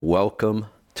welcome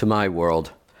to my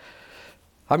world.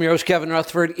 I'm your host, Kevin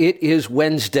Rutherford. It is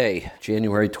Wednesday,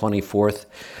 January 24th.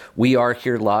 We are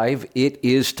here live. It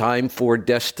is time for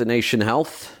Destination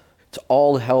Health. It's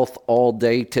all health all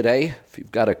day today. If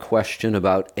you've got a question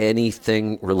about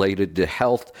anything related to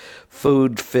health,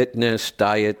 food, fitness,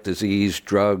 diet, disease,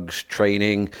 drugs,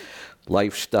 training,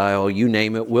 lifestyle, you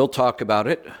name it, we'll talk about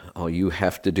it. All you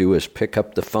have to do is pick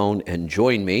up the phone and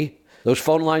join me. Those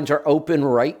phone lines are open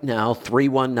right now,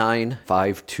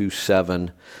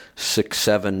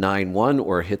 319-527-6791,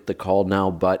 or hit the call now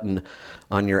button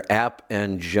on your app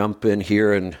and jump in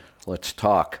here and let's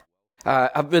talk.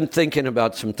 I've been thinking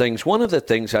about some things. One of the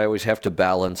things I always have to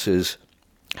balance is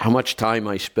how much time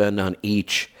I spend on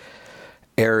each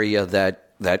area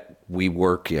that we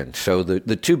work in. So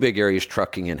the two big areas,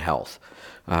 trucking and health.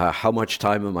 How much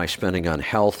time am I spending on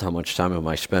health? How much time am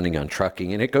I spending on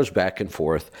trucking? And it goes back and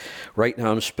forth. Right now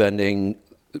I'm spending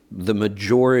the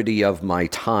majority of my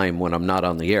time when I'm not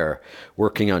on the air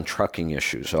working on trucking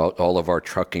issues, all of our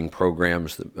trucking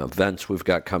programs, the events we've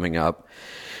got coming up.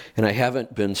 And I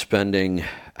haven't been spending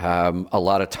a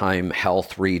lot of time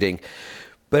health reading.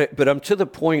 But I'm to the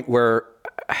point where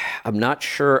I'm not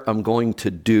sure I'm going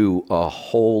to do a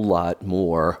whole lot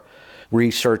more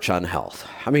research on health.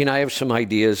 I mean, I have some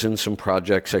ideas and some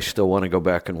projects I still want to go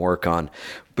back and work on,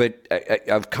 but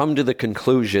I've come to the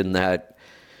conclusion that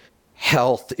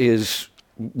health is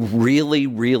really,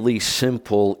 really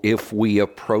simple if we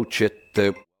approach it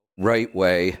the right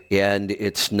way, and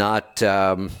it's not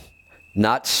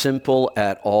simple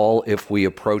at all if we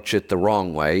approach it the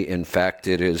wrong way. In fact,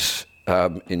 it is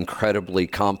incredibly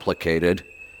complicated.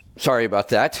 Sorry about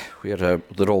that. We had a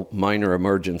little minor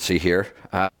emergency here.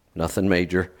 Nothing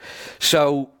major.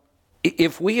 So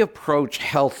if we approach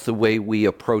health the way we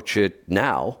approach it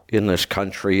now in this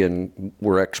country, and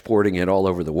we're exporting it all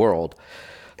over the world,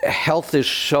 health is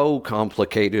so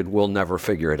complicated, we'll never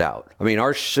figure it out. I mean,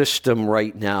 our system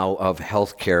right now of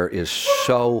healthcare is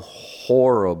so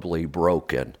horribly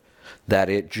broken that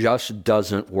it just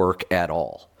doesn't work at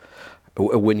all.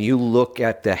 When you look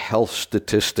at the health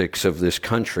statistics of this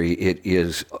country, it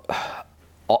is...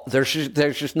 There's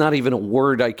just not even a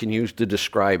word I can use to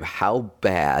describe how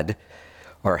bad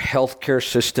our healthcare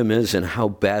system is and how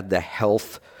bad the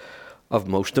health of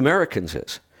most Americans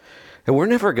is. And we're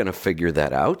never going to figure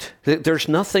that out. There's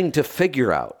nothing to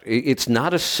figure out. It's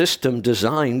not a system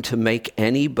designed to make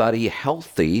anybody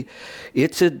healthy.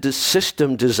 It's a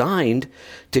system designed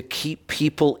to keep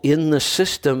people in the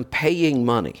system paying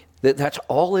money. That's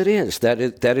all it is. That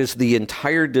is the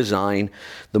entire design.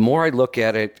 The more I look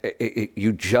at it,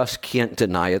 you just can't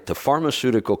deny it. The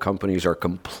pharmaceutical companies are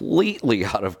completely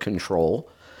out of control.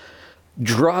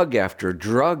 Drug after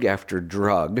drug after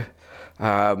drug.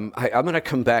 I'm going to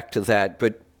come back to that.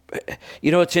 But,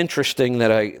 you know, it's interesting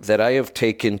that I have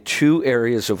taken two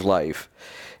areas of life,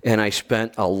 and I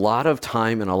spent a lot of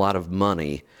time and a lot of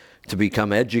money to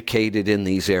become educated in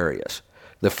these areas.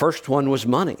 The first one was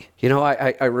money. You know,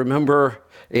 I remember,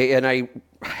 and it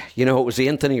was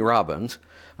Anthony Robbins.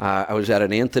 I was at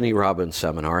an Anthony Robbins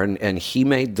seminar, and he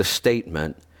made the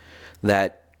statement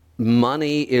that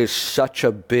money is such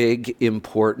a big,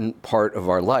 important part of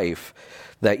our life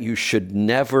that you should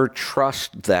never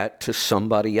trust that to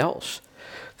somebody else.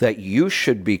 That you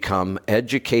should become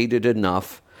educated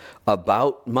enough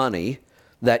about money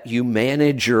that you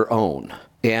manage your own.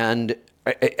 And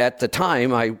at the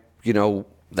time,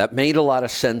 that made a lot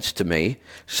of sense to me.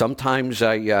 Sometimes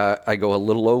I go a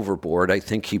little overboard. I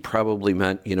think he probably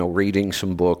meant, reading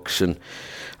some books. And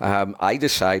I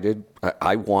decided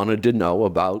I wanted to know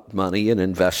about money and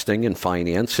investing and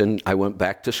finance. And I went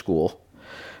back to school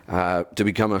to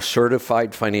become a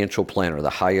certified financial planner, the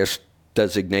highest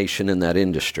designation in that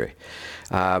industry.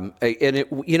 And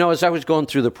as I was going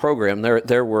through the program,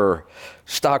 there were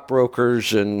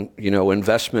stockbrokers and,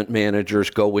 investment managers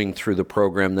going through the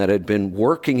program that had been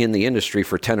working in the industry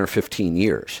for 10 or 15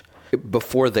 years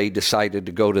before they decided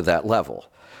to go to that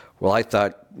level. Well, I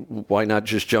thought, why not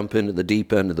just jump into the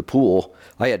deep end of the pool?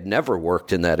 I had never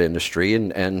worked in that industry,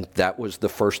 and that was the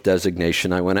first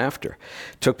designation I went after.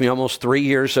 It took me almost 3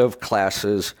 years of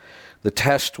classes. The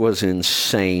test was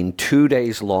insane, 2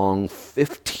 days long,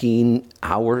 15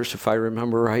 hours, if I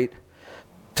remember right,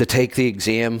 to take the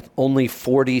exam. Only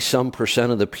 40%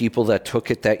 of the people that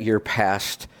took it that year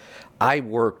passed. I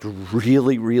worked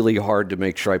really, really hard to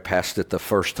make sure I passed it the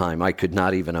first time. I could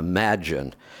not even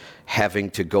imagine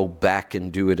having to go back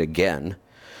and do it again.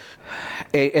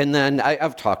 And then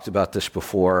I've talked about this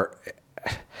before.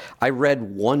 I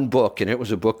read one book, and it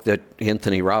was a book that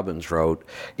Anthony Robbins wrote,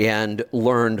 and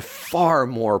learned far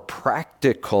more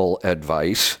practical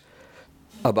advice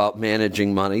about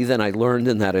managing money than I learned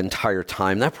in that entire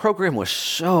time. That program was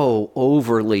so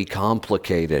overly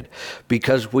complicated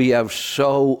because we have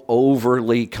so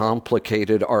overly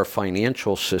complicated our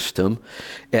financial system.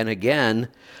 And again,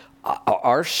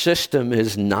 our system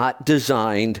is not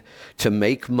designed to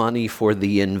make money for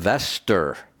the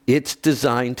investor. It's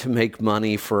designed to make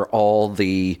money for all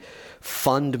the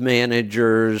fund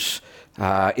managers,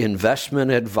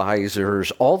 investment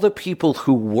advisors, all the people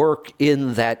who work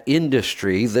in that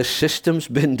industry. The system's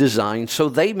been designed so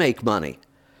they make money.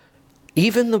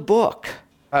 Even the book.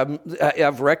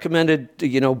 I've recommended,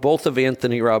 both of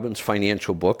Anthony Robbins'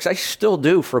 financial books. I still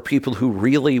do for people who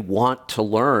really want to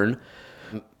learn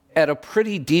at a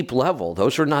pretty deep level.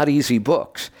 Those are not easy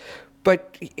books.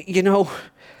 But,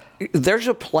 there's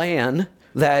a plan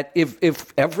that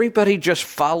if everybody just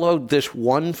followed this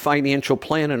one financial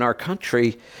plan in our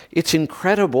country, it's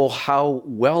incredible how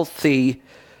wealthy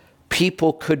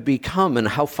people could become and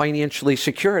how financially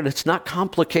secure. And it's not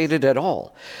complicated at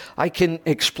all. I can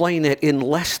explain it in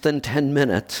less than 10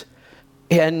 minutes.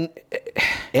 And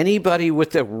anybody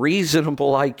with a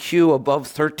reasonable IQ above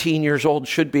 13 years old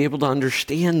should be able to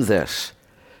understand this.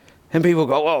 And people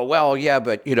go, oh, well, yeah,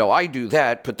 but, I do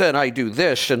that, but then I do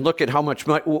this, and look at how much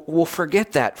money. We'll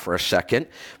forget that for a second,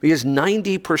 because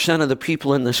 90% of the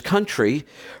people in this country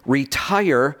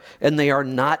retire, and they are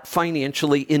not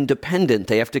financially independent.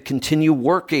 They have to continue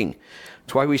working.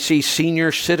 That's why we see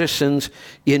senior citizens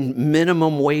in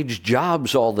minimum wage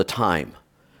jobs all the time.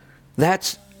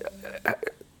 That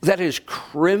is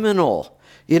criminal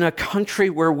in a country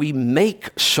where we make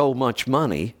so much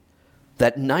money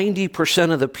that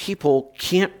 90% of the people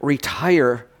can't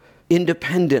retire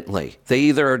independently. They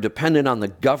either are dependent on the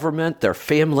government, their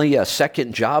family, a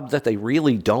second job that they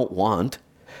really don't want.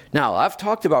 Now, I've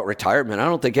talked about retirement. I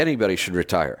don't think anybody should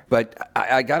retire. But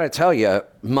I got to tell you,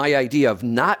 my idea of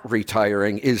not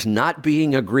retiring is not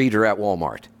being a greeter at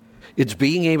Walmart. It's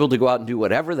being able to go out and do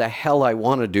whatever the hell I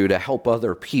want to do to help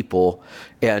other people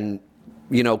and,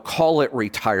 call it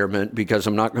retirement because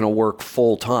I'm not going to work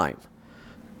full time.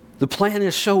 The plan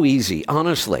is so easy,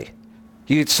 honestly.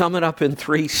 You could sum it up in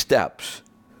 3 steps.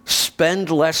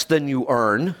 Spend less than you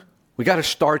earn. We got to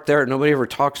start there. Nobody ever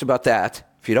talks about that.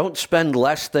 If you don't spend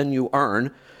less than you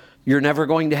earn, you're never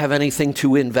going to have anything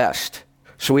to invest.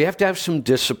 So we have to have some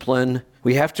discipline.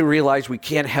 We have to realize we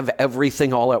can't have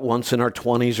everything all at once in our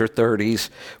 20s or 30s.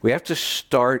 We have to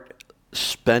start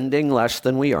spending less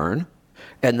than we earn.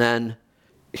 And then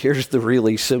here's the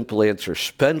really simple answer.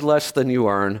 Spend less than you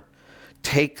earn.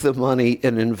 Take the money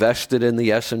and invest it in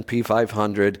the S&P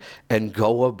 500 and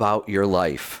go about your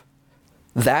life.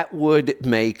 That would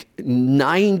make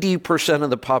 90%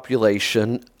 of the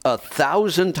population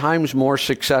 1,000 times more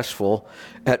successful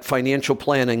at financial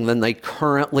planning than they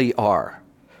currently are.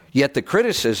 Yet the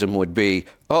criticism would be,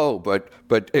 oh, but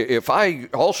if I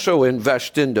also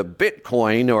invest into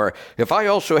Bitcoin, or if I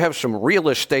also have some real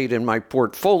estate in my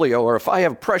portfolio, or if I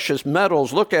have precious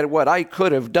metals, look at what I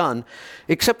could have done.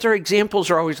 Except their examples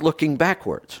are always looking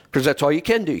backwards, because that's all you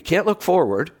can do. You can't look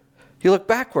forward. You look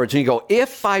backwards and you go,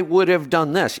 if I would have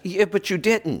done this. Yeah, but you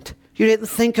didn't. You didn't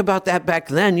think about that back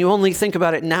then. You only think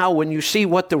about it now when you see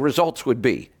what the results would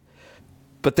be.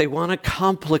 But they want to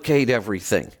complicate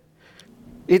everything.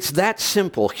 It's that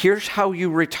simple. Here's how you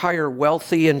retire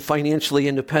wealthy and financially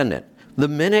independent. The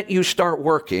minute you start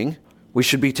working, we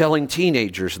should be telling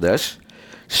teenagers this,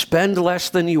 spend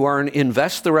less than you earn,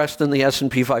 invest the rest in the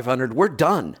S&P 500. We're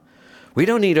done. We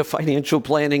don't need a financial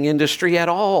planning industry at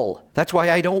all. That's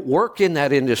why I don't work in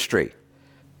that industry.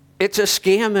 It's a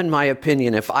scam, in my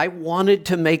opinion. If I wanted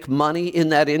to make money in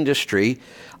that industry,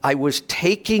 I was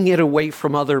taking it away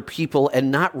from other people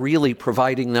and not really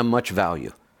providing them much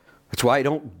value. That's why I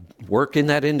don't work in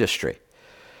that industry.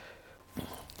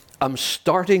 I'm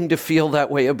starting to feel that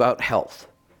way about health.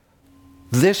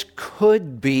 This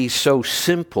could be so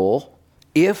simple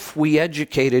if we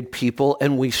educated people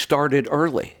and we started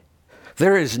early.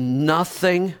 There is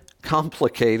nothing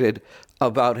complicated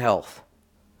about health.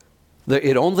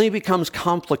 It only becomes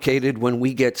complicated when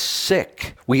we get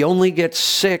sick. We only get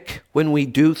sick when we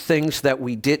do things that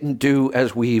we didn't do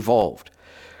as we evolved.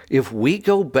 If we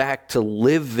go back to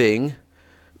living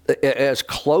as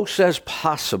close as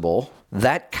possible,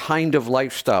 that kind of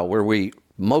lifestyle where we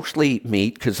mostly eat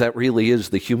meat, because that really is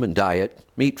the human diet,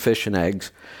 meat, fish, and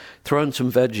eggs, throw in some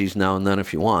veggies now and then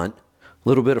if you want, a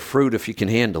little bit of fruit if you can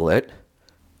handle it,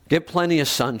 get plenty of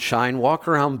sunshine, walk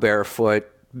around barefoot,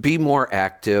 be more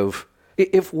active.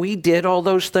 If we did all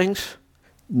those things,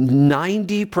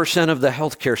 90% of the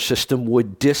healthcare system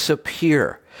would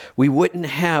disappear. We wouldn't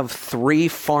have 3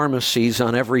 pharmacies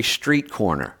on every street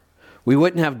corner. We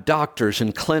wouldn't have doctors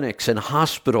and clinics and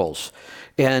hospitals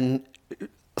and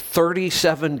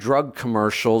 37 drug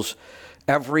commercials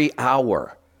every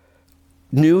hour.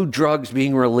 New drugs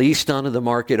being released onto the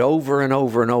market over and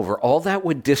over and over. All that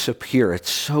would disappear. It's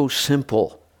so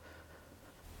simple.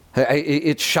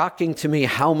 It's shocking to me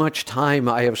how much time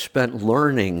I have spent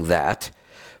learning that,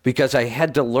 because I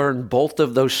had to learn both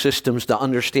of those systems to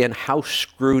understand how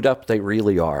screwed up they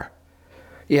really are.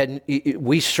 Yeah,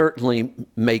 we certainly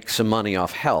make some money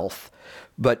off health,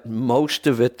 but most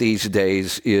of it these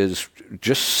days is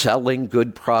just selling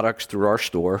good products through our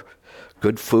store,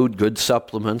 good food, good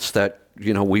supplements that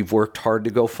we've worked hard to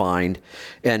go find,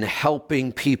 and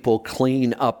helping people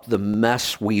clean up the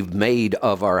mess we've made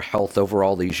of our health over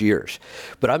all these years.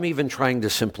 But I'm even trying to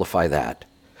simplify that.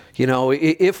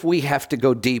 If we have to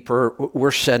go deeper,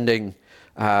 we're sending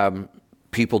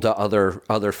people to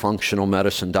other functional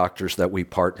medicine doctors that we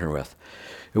partner with.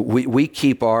 We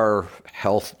keep our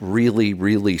health really,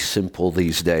 really simple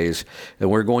these days, and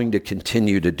we're going to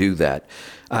continue to do that.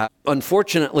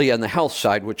 Unfortunately, on the health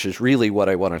side, which is really what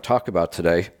I want to talk about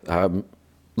today,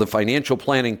 the financial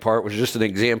planning part was just an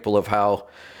example of how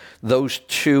those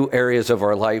two areas of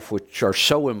our life, which are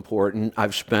so important,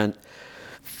 I've spent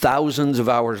thousands of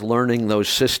hours learning those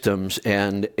systems,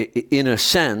 and in a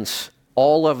sense,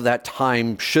 all of that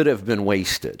time should have been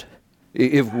wasted.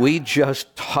 If we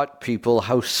just taught people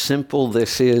how simple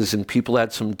this is and people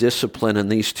had some discipline in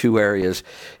these two areas,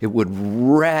 it would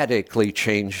radically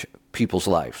change people's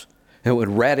lives. It would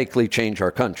radically change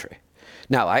our country.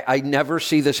 Now, I never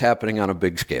see this happening on a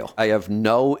big scale. I have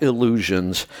no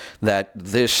illusions that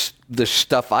this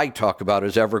stuff I talk about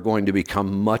is ever going to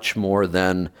become much more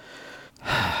than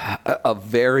a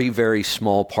very, very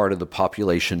small part of the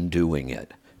population doing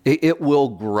it. It will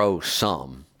grow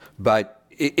some, but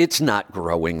it's not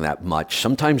growing that much.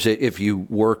 Sometimes if you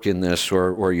work in this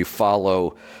or you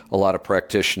follow a lot of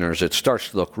practitioners, it starts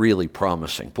to look really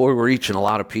promising. Boy, we're reaching a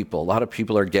lot of people. A lot of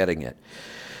people are getting it.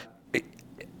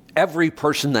 Every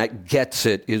person that gets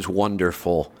it is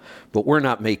wonderful, but we're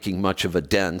not making much of a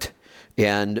dent.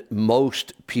 And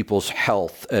most people's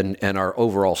health and our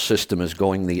overall system is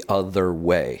going the other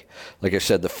way. Like I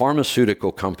said, the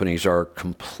pharmaceutical companies are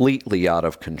completely out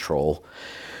of control.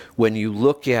 When you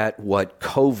look at what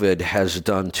COVID has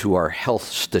done to our health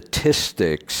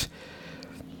statistics,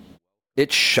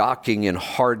 it's shocking and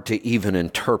hard to even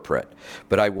interpret.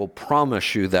 But I will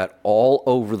promise you that all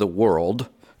over the world,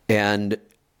 and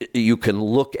you can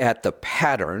look at the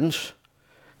patterns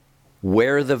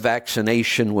where the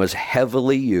vaccination was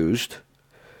heavily used,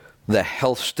 the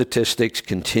health statistics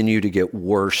continue to get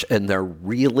worse, and they're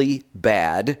really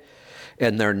bad,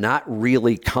 and they're not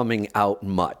really coming out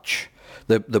much.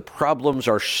 The problems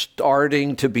are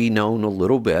starting to be known a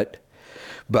little bit,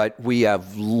 but we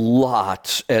have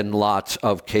lots and lots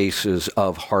of cases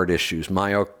of heart issues,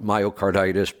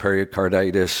 myocarditis,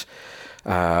 pericarditis,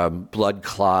 blood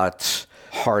clots,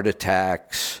 heart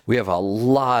attacks. We have a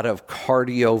lot of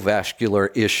cardiovascular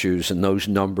issues, and those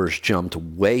numbers jumped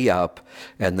way up,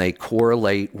 and they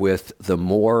correlate with the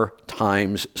more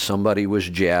times somebody was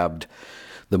jabbed,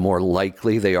 the more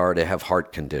likely they are to have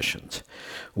heart conditions.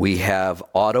 We have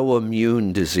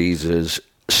autoimmune diseases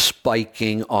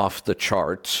spiking off the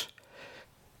charts.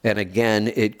 And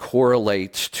again, it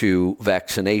correlates to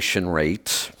vaccination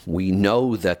rates. We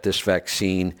know that this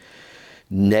vaccine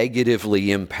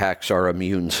negatively impacts our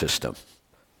immune system,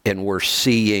 and we're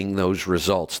seeing those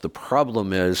results. The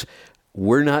problem is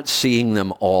we're not seeing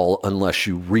them all unless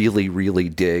you really, really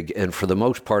dig, and for the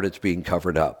most part, it's being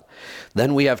covered up.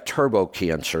 Then we have turbo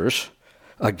cancers,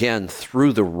 again,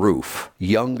 through the roof.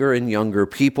 Younger and younger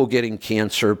people getting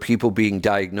cancer, people being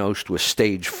diagnosed with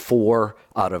stage 4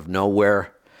 out of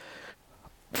nowhere.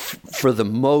 For the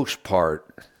most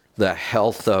part, the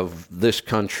health of this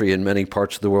country and many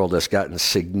parts of the world has gotten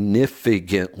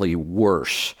significantly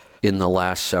worse in the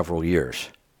last several years.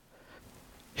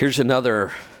 Here's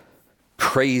another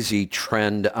crazy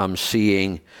trend I'm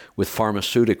seeing with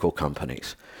pharmaceutical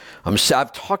companies.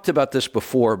 I've talked about this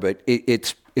before, but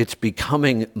it's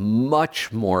becoming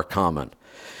much more common.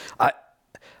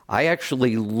 I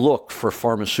actually look for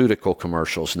pharmaceutical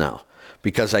commercials now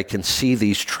because I can see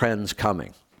these trends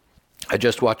coming. I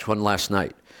just watched one last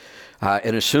night.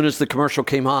 And as soon as the commercial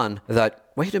came on, I thought,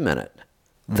 wait a minute.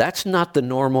 That's not the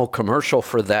normal commercial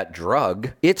for that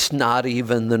drug. It's not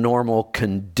even the normal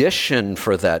condition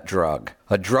for that drug.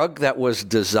 A drug that was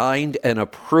designed and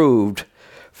approved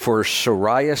for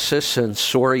psoriasis and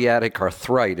psoriatic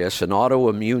arthritis, an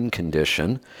autoimmune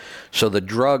condition. So the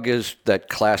drug is that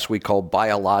class we call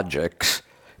biologics.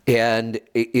 And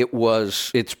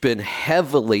it's been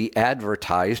heavily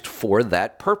advertised for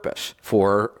that purpose,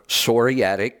 for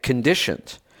psoriatic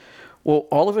conditions. Well,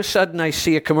 all of a sudden I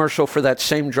see a commercial for that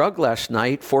same drug last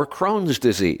night for Crohn's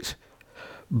disease.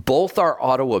 Both are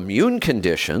autoimmune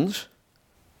conditions.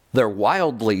 They're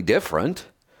wildly different.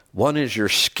 One is your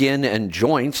skin and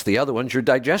joints. The other one's your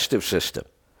digestive system.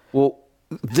 Well,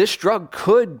 this drug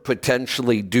could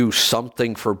potentially do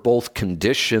something for both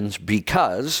conditions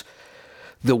because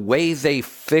the way they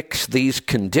fix these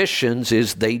conditions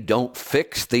is they don't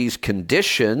fix these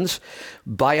conditions.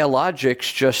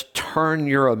 Biologics just turn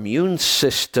your immune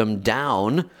system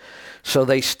down so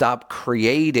they stop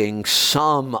creating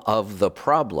some of the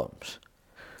problems.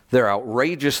 They're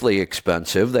outrageously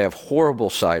expensive. They have horrible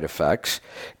side effects.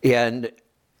 And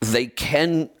they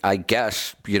can, I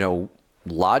guess,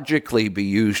 logically be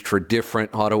used for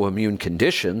different autoimmune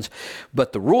conditions.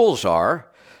 But the rules are,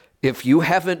 if you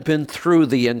haven't been through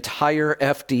the entire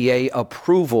FDA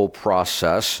approval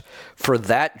process for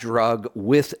that drug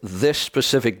with this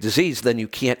specific disease, then you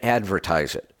can't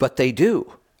advertise it. But they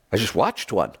do. I just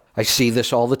watched one. I see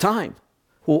this all the time.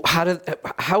 Well,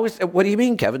 what do you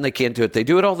mean, Kevin? They can't do it. They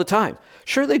do it all the time.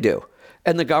 Sure they do.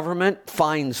 And the government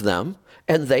fines them,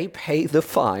 and they pay the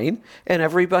fine, and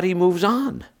everybody moves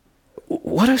on.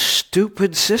 What a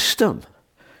stupid system.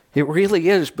 It really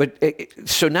is. But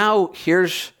so now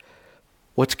here's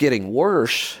what's getting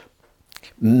worse.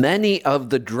 Many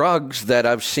of the drugs that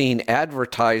I've seen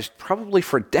advertised probably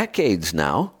for decades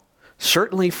now,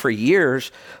 certainly for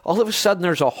years, all of a sudden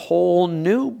there's a whole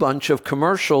new bunch of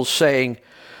commercials saying,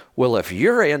 well, if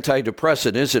your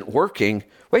antidepressant isn't working,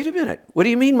 wait a minute, what do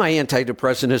you mean my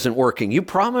antidepressant isn't working? You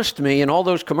promised me in all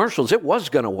those commercials it was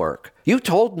going to work. You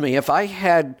told me if I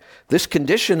had this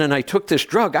condition and I took this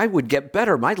drug, I would get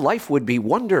better. My life would be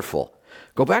wonderful.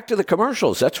 Go back to the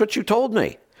commercials. That's what you told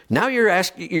me. Now you're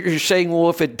saying, well,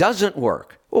 if it doesn't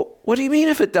work. Well, what do you mean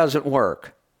if it doesn't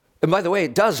work? And by the way,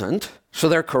 it doesn't, so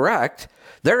they're correct.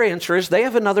 Their answer is they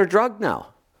have another drug now.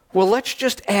 Well, let's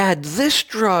just add this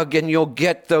drug and you'll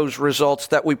get those results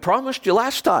that we promised you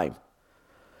last time.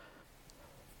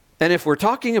 And if we're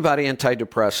talking about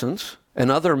antidepressants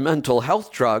and other mental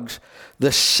health drugs,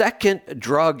 the second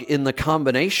drug in the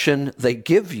combination they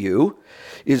give you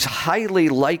is highly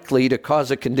likely to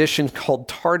cause a condition called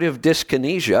tardive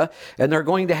dyskinesia, and they're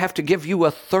going to have to give you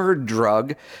a third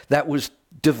drug that was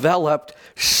developed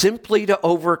simply to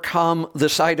overcome the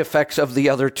side effects of the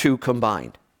other two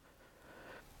combined.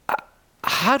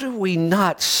 How do we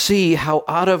not see how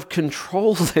out of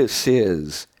control this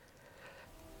is?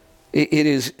 It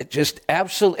is just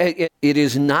absolutely, it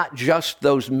is not just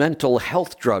those mental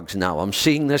health drugs now. I'm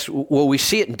seeing this, well, we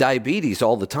see it in diabetes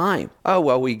all the time. Oh,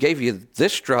 well, we gave you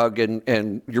this drug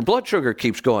and your blood sugar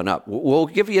keeps going up. We'll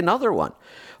give you another one.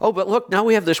 Oh, but look, now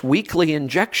we have this weekly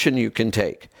injection you can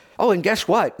take. Oh, and guess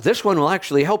what? This one will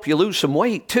actually help you lose some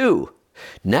weight too.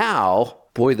 Now,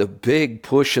 boy, the big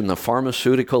push in the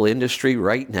pharmaceutical industry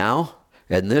right now,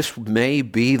 and this may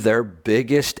be their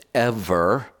biggest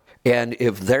ever. And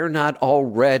if they're not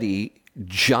already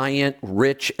giant,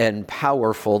 rich, and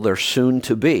powerful, they're soon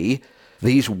to be,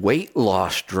 these weight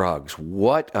loss drugs.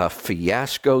 What a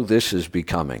fiasco this is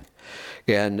becoming.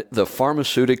 And the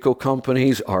pharmaceutical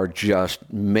companies are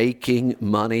just making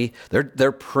money.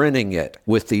 They're printing it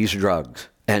with these drugs,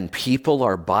 and people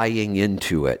are buying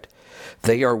into it.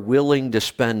 They are willing to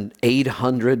spend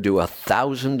 $800 to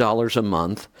 $1,000 a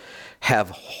month,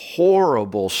 have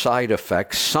horrible side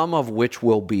effects, some of which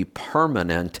will be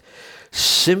permanent,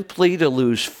 simply to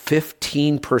lose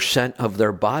 15% of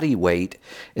their body weight.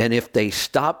 And if they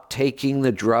stop taking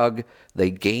the drug,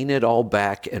 they gain it all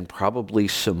back and probably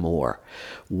some more.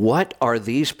 What are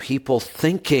these people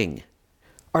thinking?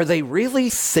 Are they really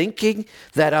thinking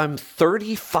that I'm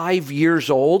 35 years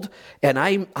old and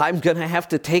I'm going to have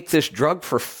to take this drug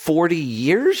for 40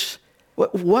 years?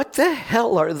 What the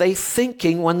hell are they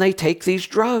thinking when they take these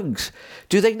drugs?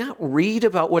 Do they not read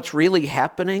about what's really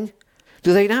happening?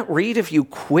 Do they not read if you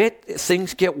quit,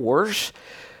 things get worse?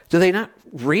 Do they not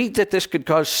read that this could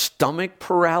cause stomach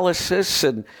paralysis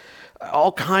and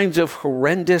all kinds of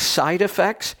horrendous side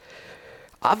effects?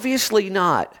 Obviously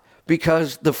not,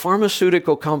 because the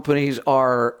pharmaceutical companies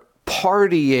are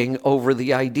partying over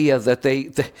the idea that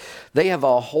they have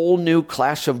a whole new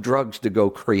class of drugs to go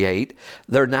create.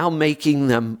 They're now making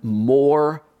them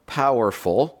more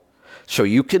powerful, so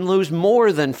you can lose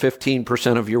more than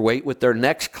 15% of your weight with their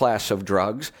next class of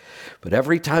drugs. But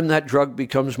every time that drug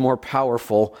becomes more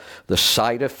powerful, the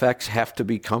side effects have to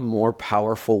become more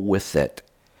powerful with it.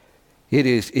 It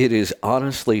is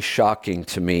honestly shocking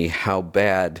to me how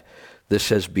bad this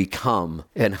has become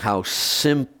and how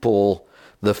simple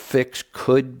the fix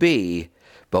could be,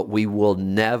 but we will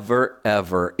never,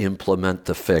 ever implement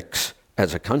the fix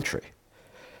as a country.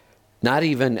 Not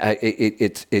even,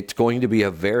 it's going to be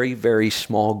a very, very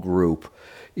small group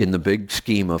in the big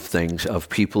scheme of things of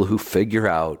people who figure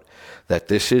out that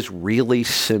this is really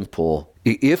simple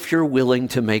if you're willing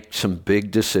to make some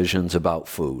big decisions about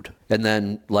food and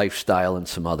then lifestyle and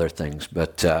some other things.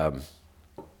 But all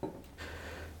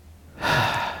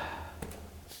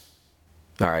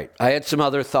right, I had some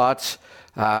other thoughts.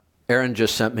 Aaron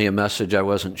just sent me a message I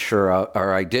wasn't sure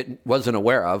or wasn't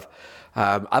aware of.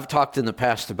 I've talked in the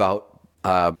past about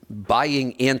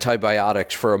buying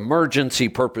antibiotics for emergency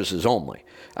purposes only.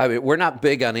 I mean, we're not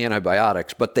big on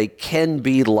antibiotics, but they can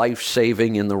be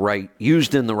life-saving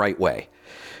used in the right way.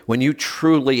 When you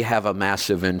truly have a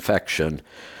massive infection,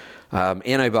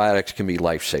 antibiotics can be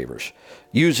lifesavers.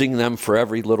 Using them for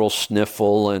every little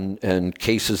sniffle and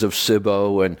cases of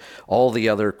SIBO and all the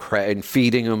other and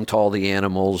feeding them to all the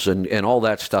animals and all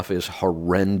that stuff is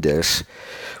horrendous.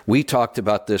 We talked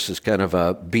about this as kind of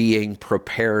a being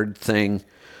prepared thing,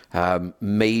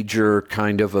 major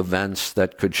kind of events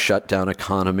that could shut down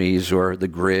economies or the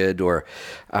grid,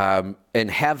 and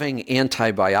having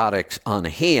antibiotics on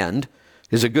hand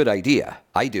is a good idea.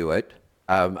 I do it.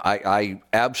 I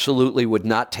absolutely would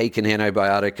not take an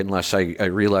antibiotic unless I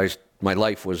realized my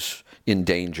life was in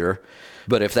danger.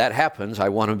 But if that happens, I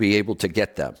want to be able to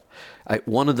get them.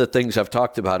 One of the things I've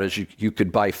talked about is you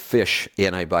could buy fish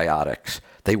antibiotics.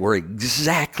 They were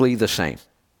exactly the same.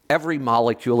 Every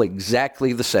molecule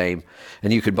exactly the same,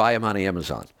 and you could buy them on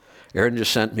Amazon. Aaron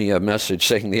just sent me a message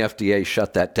saying the FDA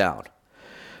shut that down.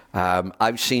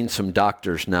 I've seen some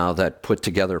doctors now that put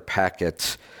together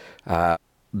packets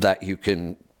that you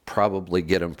can probably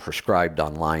get them prescribed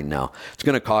online now. It's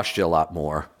going to cost you a lot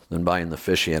more than buying the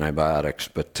fish antibiotics,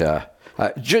 but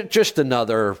just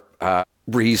another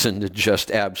reason to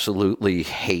just absolutely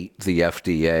hate the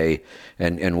FDA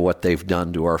and what they've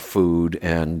done to our food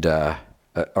and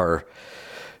our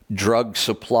drug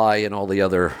supply and all the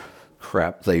other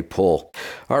crap they pull.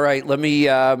 All right, let me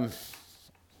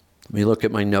look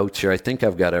at my notes here. I think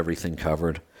I've got everything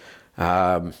covered.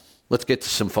 Let's get to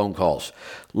some phone calls.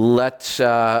 Let's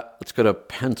go to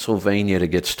Pennsylvania to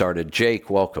get started. Jake,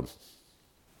 welcome.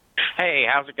 Hey,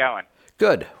 how's it going?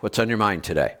 Good. What's on your mind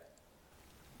today?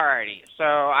 Alrighty. So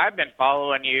I've been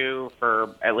following you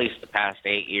for at least the past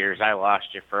 8 years. I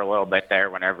lost you for a little bit there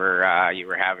whenever you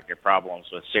were having your problems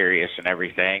with Sirius and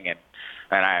everything, and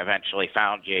then I eventually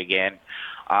found you again.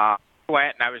 I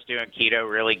went and I was doing keto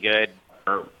really good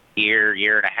for a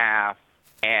year and a half,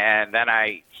 and then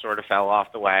I sort of fell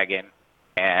off the wagon,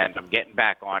 and I'm getting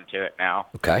back onto it now.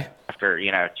 Okay. After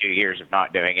 2 years of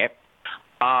not doing it.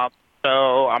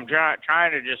 So I'm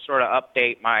trying to just sort of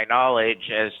update my knowledge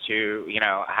as to,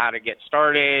 how to get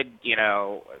started,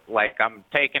 like I'm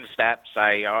taking steps.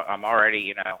 I'm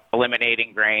already,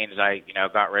 eliminating grains. I,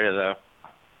 got rid of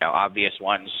the, obvious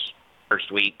ones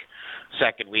first week.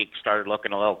 Second week started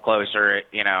looking a little closer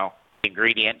at,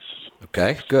 ingredients.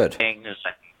 Okay, good. Things,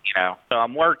 so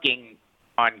I'm working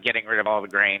on getting rid of all the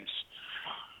grains.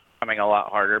 Becoming a lot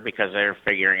harder because they're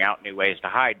figuring out new ways to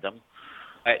hide them.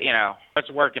 It's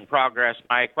a work in progress.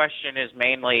 My question is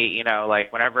mainly,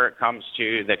 like whenever it comes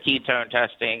to the ketone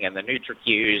testing and the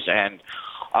NutriQs and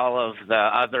all of the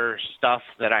other stuff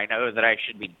that I know that I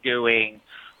should be doing,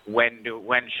 when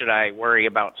should I worry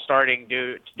about starting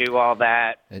to do all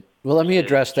that? Well, let me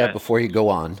address that before you go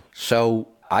on. So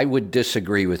I would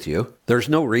disagree with you. There's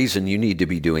no reason you need to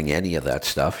be doing any of that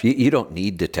stuff. You don't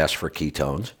need to test for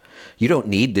ketones. You don't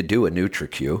need to do a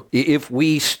NutriQ. If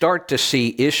we start to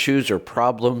see issues or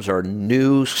problems or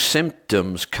new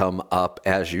symptoms come up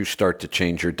as you start to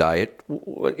change your diet,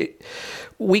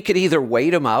 we could either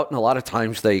wait them out, and a lot of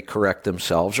times they correct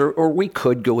themselves, or we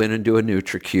could go in and do a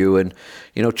NutriQ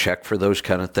and, check for those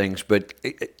kind of things. But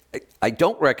I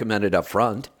don't recommend it up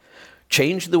front.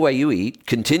 Change the way you eat.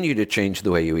 Continue to change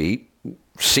the way you eat.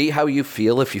 See how you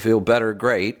feel. If you feel better,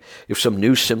 great. If some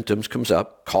new symptoms comes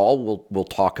up, call. We'll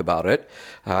talk about it.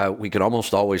 We can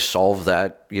almost always solve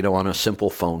that, on a simple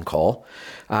phone call.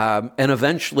 And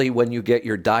eventually, when you get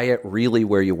your diet really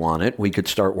where you want it, we could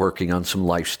start working on some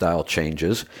lifestyle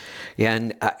changes.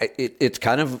 And it's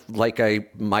kind of like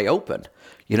my open.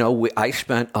 I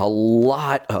spent a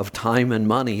lot of time and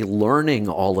money learning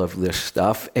all of this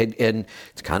stuff, and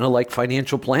it's kind of like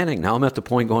financial planning. Now I'm at the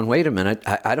point going, wait a minute,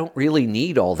 I don't really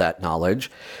need all that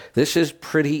knowledge. This is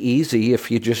pretty easy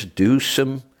if you just do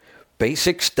some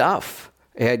basic stuff.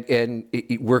 And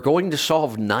we're going to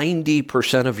solve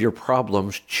 90% of your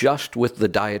problems just with the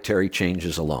dietary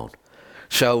changes alone.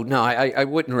 So, no, I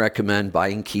wouldn't recommend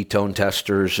buying ketone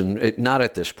testers, and not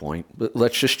at this point. But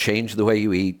let's just change the way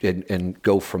you eat and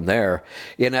go from there.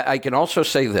 And I can also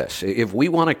say this. If we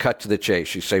want to cut to the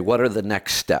chase, you say, what are the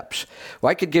next steps? Well,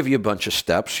 I could give you a bunch of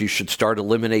steps. You should start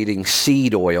eliminating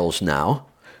seed oils now.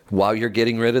 While you're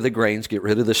getting rid of the grains, get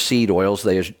rid of the seed oils.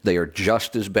 They are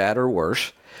just as bad or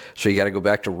worse. So you got to go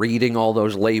back to reading all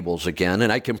those labels again.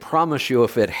 And I can promise you,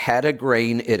 if it had a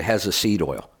grain, it has a seed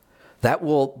oil. That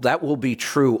will be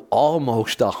true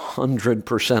almost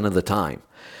 100% of the time.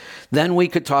 Then we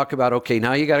could talk about, okay,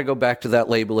 now you got to go back to that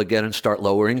label again and start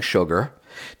lowering sugar.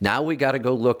 Now we got to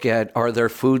go look at, are there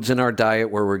foods in our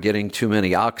diet where we're getting too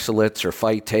many oxalates or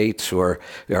phytates or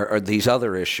these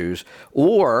other issues?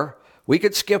 Or we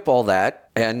could skip all that,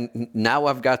 and now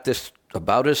I've got this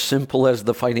about as simple as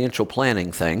the financial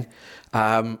planning thing.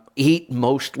 Eat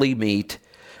mostly meat.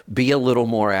 Be a little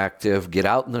more active, get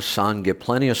out in the sun, get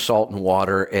plenty of salt and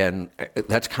water, and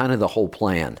that's kind of the whole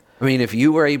plan. I mean, if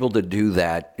you were able to do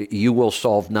that, you will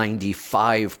solve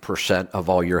 95% of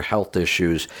all your health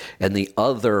issues, and the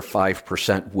other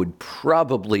 5% would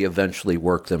probably eventually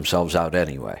work themselves out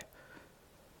anyway.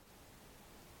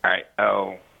 All right.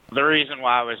 Oh, the reason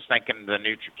why I was thinking the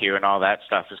NutriQ and all that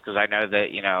stuff is because I know that,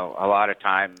 a lot of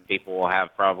times people will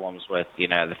have problems with,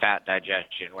 the fat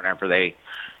digestion whenever they,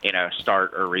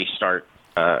 start or restart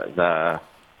the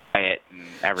diet and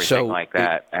everything like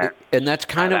that. And that's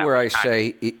kind of where I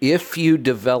say, if you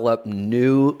develop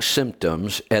new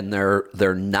symptoms and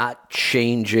they're not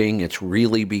changing, it's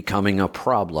really becoming a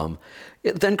problem,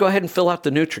 then go ahead and fill out the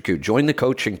NutriQ. Join the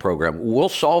coaching program. We'll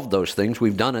solve those things.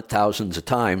 We've done it thousands of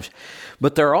times.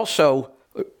 But they're also,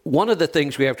 one of the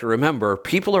things we have to remember,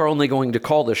 people are only going to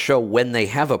call the show when they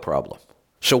have a problem.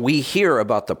 So we hear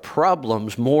about the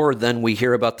problems more than we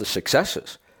hear about the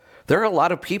successes. There are a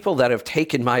lot of people that have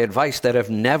taken my advice that have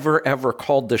never, ever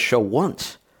called the show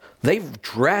once. They've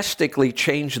drastically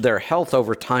changed their health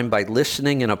over time by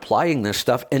listening and applying this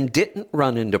stuff and didn't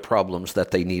run into problems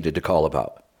that they needed to call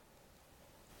about.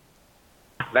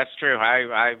 That's true.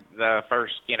 The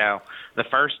first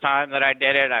time that I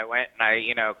did it, I went and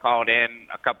I called in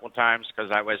a couple of times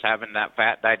because I was having that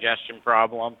fat digestion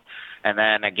problem. And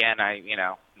then again, I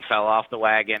fell off the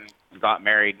wagon, got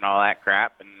married and all that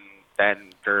crap. And then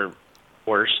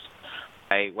worst,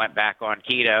 I went back on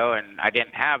keto and I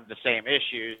didn't have the same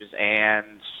issues,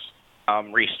 and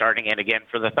I'm restarting it again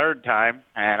for the third time.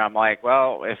 And I'm like,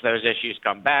 well, if those issues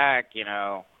come back,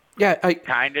 I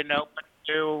kind of know what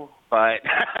to do. But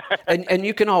and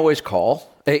you can always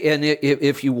call, and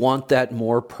if you want that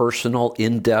more personal,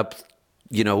 in-depth,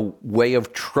 way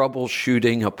of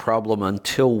troubleshooting a problem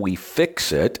until we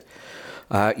fix it,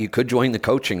 you could join the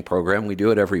coaching program. We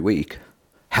do it every week.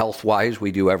 Health-wise,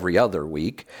 we do every other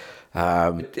week.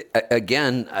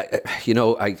 Again,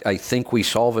 I think we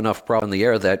solve enough problems in the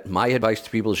air that my advice to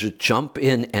people is just jump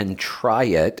in and try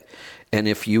it. And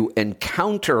if you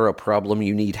encounter a problem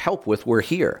you need help with, we're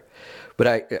here.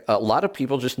 But a lot of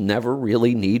people just never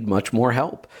really need much more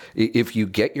help. If you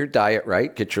get your diet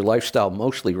right, get your lifestyle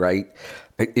mostly right,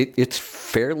 it's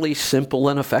fairly simple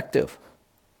and effective.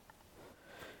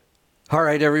 All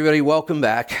right, everybody, welcome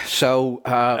back. So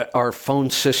our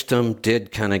phone system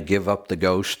did kind of give up the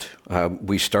ghost.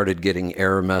 We started getting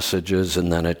error messages,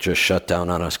 and then it just shut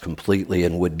down on us completely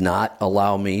and would not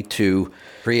allow me to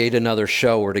create another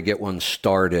show or to get one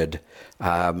started.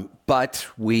 But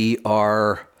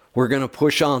we're going to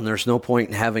push on. There's no point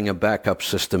in having a backup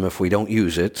system if we don't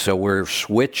use it. So we're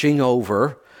switching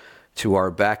over to our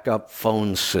backup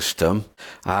phone system.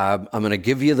 I'm going to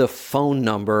give you the phone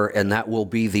number, and that will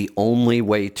be the only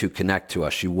way to connect to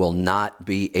us. You will not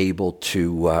be able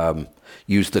to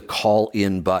use the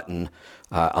call-in button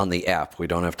on the app. We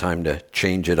don't have time to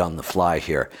change it on the fly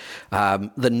here.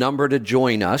 The number to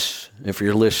join us, if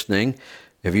you're listening,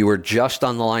 if you were just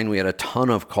on the line, we had a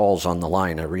ton of calls on the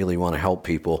line. I really want to help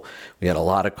people. We had a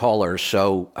lot of callers.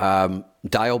 So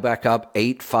dial back up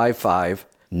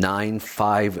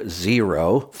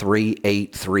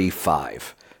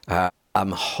 855-950-3835.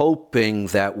 I'm hoping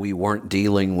that we weren't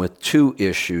dealing with two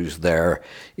issues there.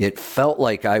 It felt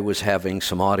like I was having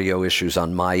some audio issues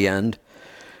on my end,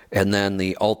 and then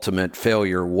the ultimate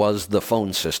failure was the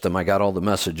phone system. I got all the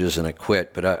messages and it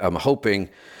quit, but I'm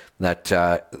hoping that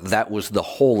that was the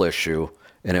whole issue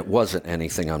and it wasn't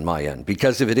anything on my end.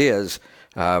 Because if it is,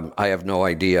 I have no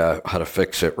idea how to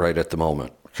fix it right at the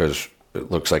moment, because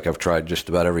it looks like I've tried just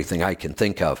about everything I can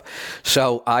think of.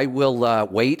 So I will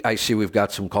wait. I see we've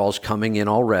got some calls coming in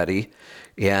already.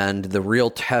 And the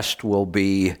real test will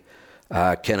be,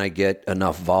 can I get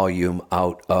enough volume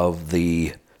out of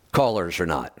the callers or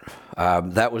not?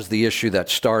 That was the issue that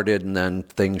started, and then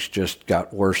things just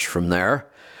got worse from there.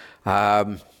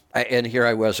 And here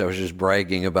I was just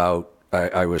bragging about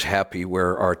I was happy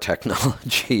where our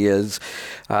technology is.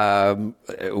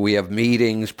 We have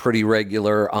meetings pretty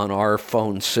regular on our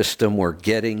phone system. We're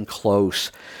getting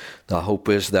close. The hope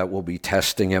is that we'll be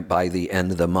testing it by the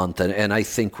end of the month, and I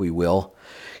think we will.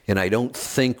 And I don't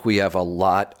think we have a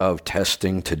lot of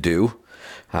testing to do.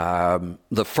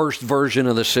 The first version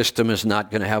of the system is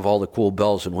not going to have all the cool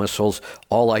bells and whistles.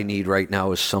 All I need right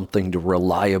now is something to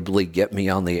reliably get me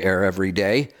on the air every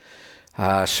day.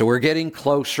 So we're getting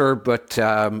closer, but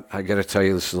I got to tell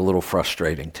you, this is a little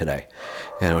frustrating today.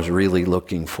 And I was really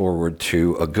looking forward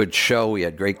to a good show. We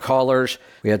had great callers.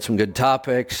 We had some good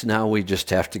topics. Now we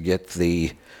just have to get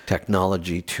the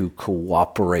technology to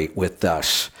cooperate with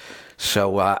us.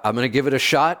 So I'm going to give it a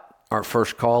shot. Our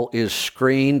first call is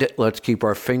screened. Let's keep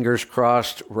our fingers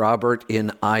crossed. Robert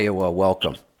in Iowa,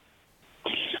 welcome.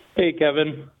 Hey,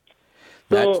 Kevin.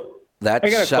 That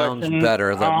sounds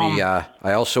better.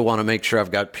 I also want to make sure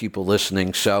I've got people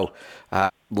listening. So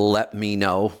let me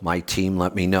know, my team,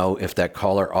 let me know if that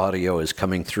caller audio is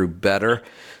coming through better.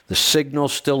 The signal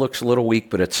still looks a little weak,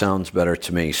 but it sounds better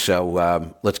to me.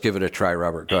 So let's give it a try,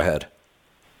 Robert. Go ahead.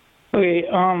 Okay.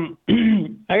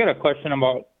 I got a question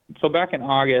about, so back in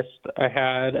August, I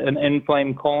had an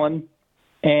inflamed colon,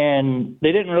 and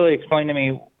they didn't really explain to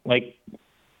me, like,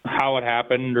 how it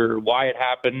happened or why it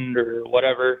happened or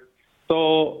whatever.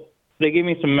 So they gave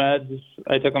me some meds.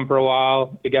 I took them for a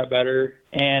while. It got better.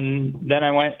 And then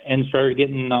I went and started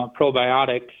getting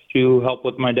probiotics to help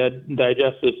with my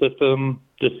digestive system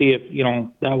to see if,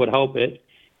 that would help it.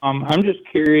 I'm just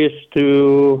curious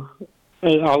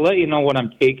I'll let you know what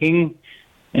I'm taking.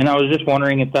 And I was just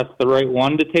wondering if that's the right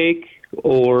one to take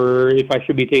or if I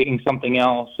should be taking something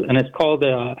else. And it's called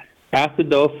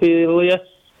Acidophilus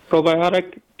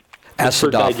probiotic. Acidophilus. For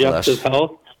digestive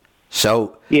health.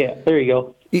 So yeah, there you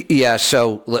go. Yeah,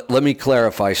 so let me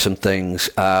clarify some things.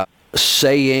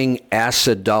 Saying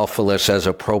acidophilus as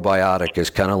a probiotic is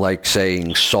kind of like saying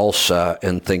salsa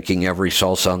and thinking every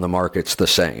salsa on the market's the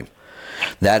same.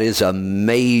 That is a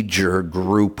major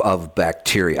group of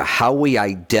bacteria. How we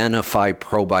identify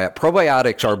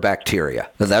probiotics are bacteria.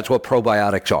 That's what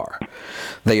probiotics are.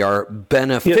 They are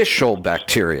beneficial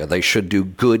bacteria. They should do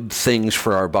good things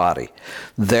for our body.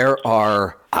 There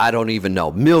are, I don't even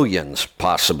know, millions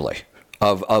possibly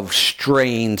of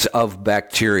strains of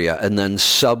bacteria and then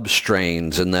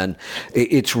substrains, and then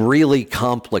it's really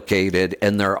complicated,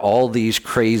 and there are all these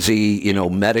crazy,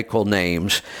 medical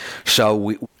names.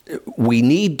 So we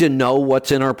need to know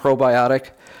what's in our probiotic,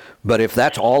 but if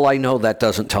that's all I know, that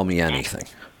doesn't tell me anything.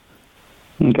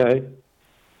 Okay.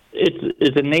 It's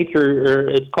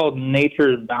it's called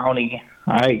Nature's Bounty.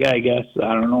 I guess,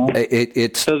 I don't know.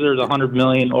 It says there's 100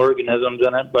 million organisms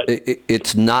in it, but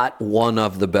it's not one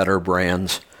of the better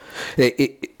brands.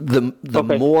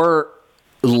 The more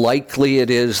likely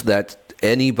it is that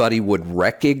anybody would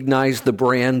recognize the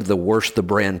brand, the worse the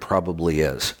brand probably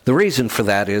is. The reason for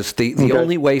that is the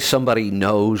only way somebody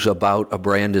knows about a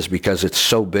brand is because it's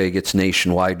so big, it's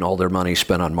nationwide, and all their money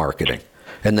spent on marketing.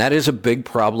 And that is a big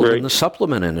problem in the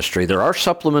supplement industry. There are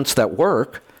supplements that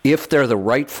work if they're the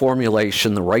right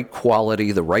formulation, the right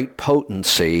quality, the right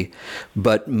potency,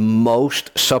 but most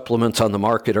supplements on the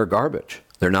market are garbage.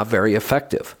 They're not very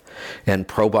effective. And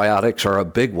probiotics are a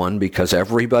big one because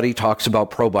everybody talks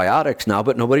about probiotics now,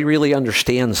 but nobody really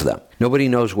understands them. Nobody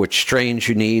knows which strains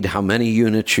you need, how many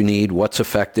units you need, what's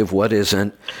effective, what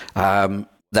isn't.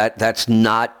 That's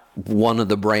not one of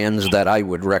the brands that I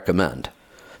would recommend.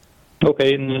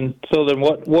 Okay, and so then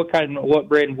what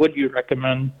brand would you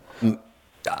recommend?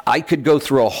 I could go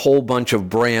through a whole bunch of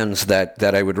brands that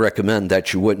I would recommend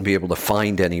that you wouldn't be able to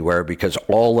find anywhere, because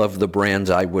all of the brands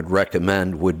I would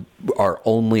recommend are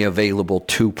only available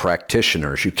to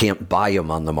practitioners. You can't buy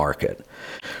them on the market.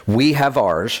 We have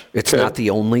ours. It's not the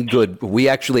only good. We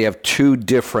actually have two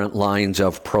different lines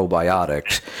of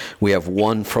probiotics. We have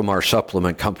one from our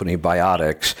supplement company,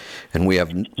 Biotics, and we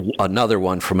have another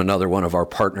one from another one of our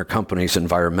partner companies,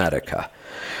 Enviromedica.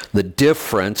 The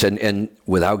difference, and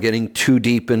without getting too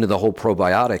deep into the whole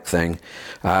probiotic thing,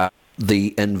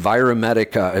 the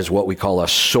Enviromedica is what we call a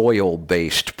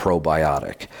soil-based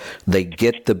probiotic. They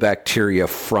get the bacteria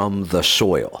from the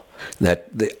soil. That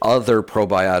the other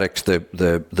probiotics,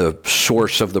 the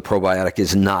source of the probiotic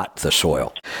is not the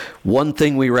soil. One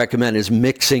thing we recommend is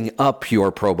mixing up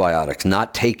your probiotics,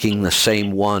 not taking the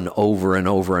same one over and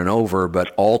over and over,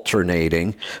 but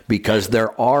alternating, because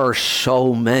there are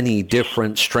so many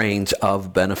different strains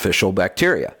of beneficial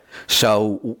bacteria.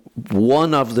 So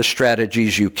one of the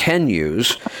strategies you can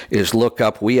use is look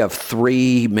up, we have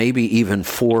 3, maybe even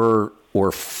 4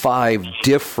 or 5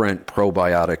 different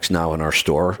probiotics now in our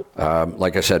store.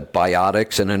 Like I said,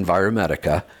 Biotics and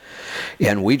Enviromedica.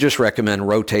 And we just recommend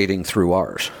rotating through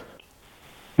ours.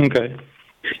 Okay.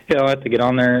 Yeah, I'll have to get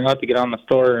on there. I'll have to get on the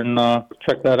store and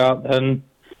check that out. And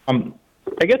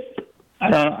I guess I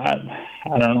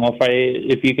don't know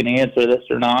if you can answer this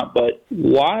or not, but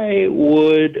why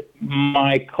would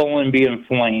my colon be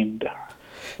inflamed?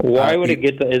 Why would it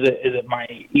get to? Is it my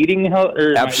eating health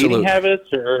or Absolutely. my eating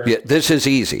habits? Or Yeah, this is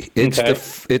easy. It's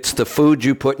it's the food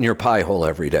you put in your pie hole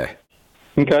every day.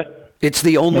 okay. It's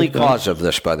the only cause of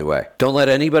this, by the way. Don't let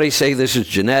anybody say this is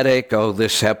genetic. Oh,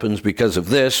 this happens because of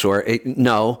this,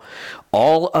 no.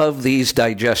 All of these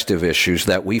digestive issues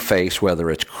that we face,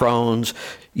 whether it's Crohn's,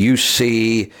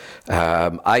 UC,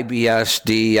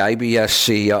 IBS-D,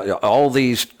 IBS-C, all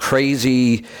these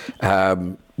crazy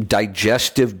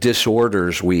digestive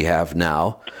disorders we have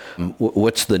now.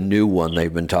 What's the new one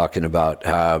they've been talking about?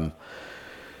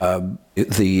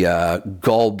 The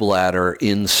gallbladder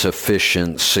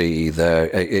insufficiency.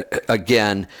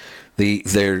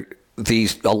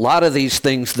 A lot of these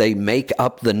things, they make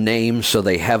up the name so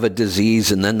they have a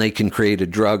disease, and then they can create a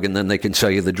drug, and then they can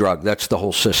sell you the drug. That's the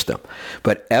whole system.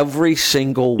 But every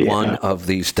single one of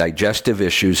these digestive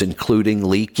issues, including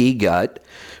leaky gut,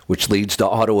 which leads to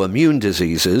autoimmune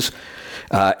diseases,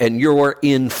 and your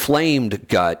inflamed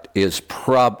gut is an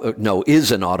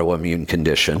autoimmune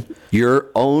condition.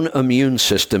 Your own immune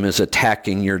system is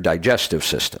attacking your digestive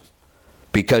system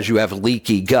because you have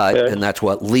leaky gut, and that's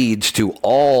what leads to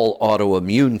all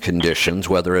autoimmune conditions,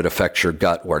 whether it affects your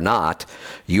gut or not.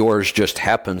 Yours just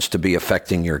happens to be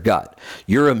affecting your gut.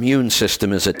 Your immune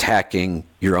system is attacking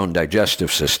your own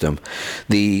digestive system.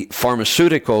 The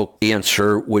pharmaceutical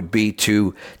answer would be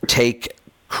to take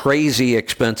crazy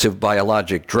expensive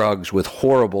biologic drugs with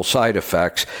horrible side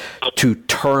effects to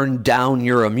turn down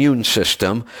your immune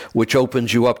system, which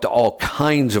opens you up to all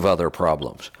kinds of other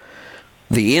problems.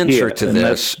 The answer to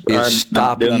this is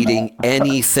stop eating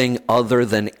anything other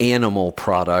than animal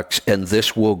products, and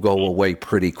this will go away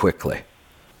pretty quickly.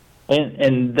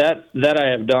 And that I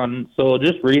have done. So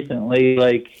just recently,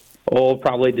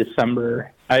 probably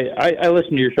December, I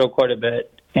listened to your show quite a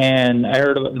bit. And I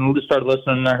heard about, and started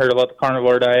listening, and I heard about the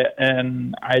carnivore diet,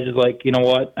 and I just you know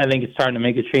what? I think it's time to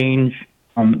make a change.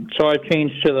 So I've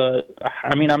changed to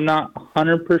I'm not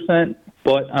 100%,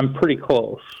 but I'm pretty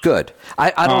close. Good.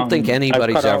 I don't think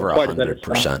anybody's ever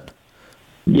 100%.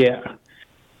 Yeah.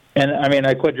 And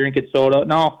I quit drinking soda.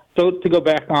 No, so to go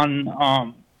back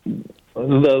on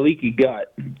the leaky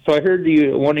gut. So I heard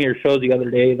one of your shows the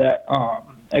other day that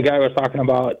a guy was talking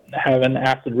about having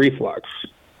acid reflux.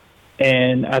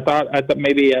 And I thought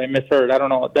maybe I misheard. I don't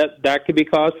know. That could be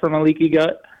caused from a leaky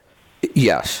gut?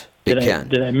 Yes, it can.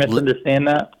 Did I misunderstand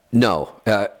that? No.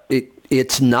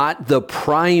 It's not the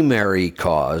primary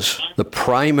cause. The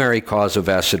primary cause of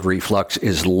acid reflux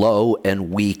is low and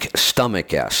weak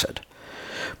stomach acid.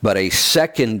 But a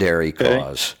secondary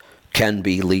cause can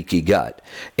be leaky gut.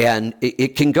 And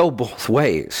it can go both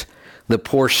ways. The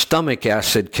poor stomach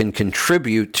acid can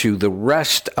contribute to the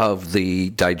rest of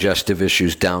the digestive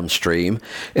issues downstream,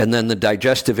 and then the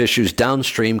digestive issues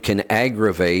downstream can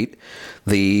aggravate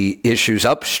the issues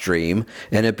upstream,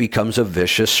 and it becomes a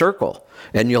vicious circle.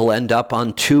 And you'll end up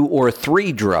on 2 or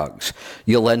 3 drugs.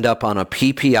 You'll end up on a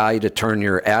PPI to turn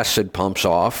your acid pumps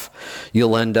off.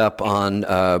 You'll end up on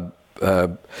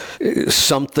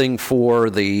something for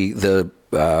the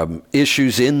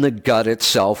issues in the gut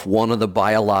itself, one of the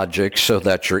biologics, so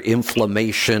that your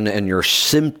inflammation and your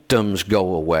symptoms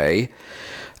go away.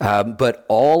 But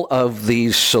all of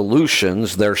these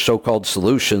solutions, their so-called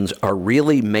solutions, are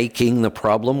really making the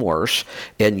problem worse,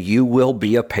 and you will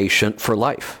be a patient for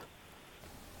life.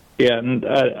 Yeah, and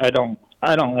I don't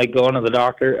like going to the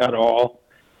doctor at all.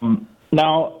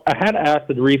 Now, I had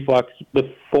acid reflux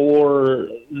before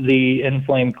the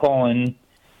inflamed colon.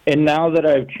 And now that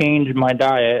I've changed my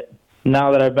diet,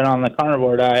 now that I've been on the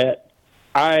carnivore diet,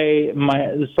 my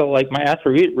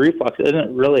acid reflux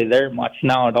isn't really there much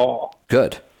now at all.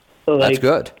 Good. So that's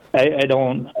good. I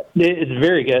don't. It's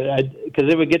very good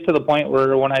because it would get to the point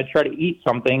where when I try to eat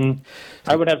something,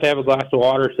 I would have to have a glass of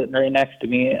water sitting right next to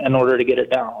me in order to get it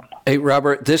down. Hey,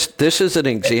 Robert, this is an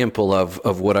example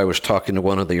of what I was talking to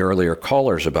one of the earlier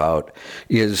callers about.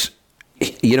 Is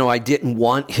I didn't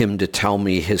want him to tell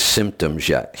me his symptoms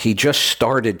yet. He just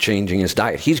started changing his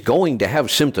diet. He's going to have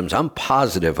symptoms. I'm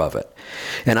positive of it.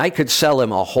 And I could sell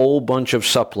him a whole bunch of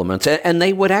supplements, and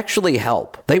they would actually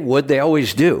help. They would. They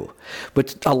always do.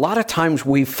 But a lot of times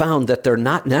we've found that they're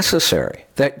not necessary,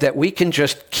 that we can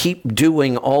just keep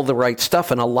doing all the right stuff,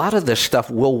 and a lot of this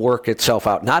stuff will work itself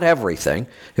out. Not everything.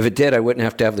 If it did, I wouldn't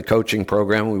have to have the coaching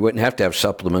program. We wouldn't have to have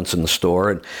supplements in the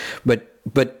store.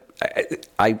 But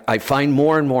I find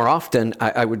more and more often,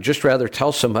 I would just rather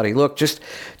tell somebody, look, just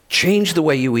change the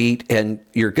way you eat, and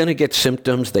you're going to get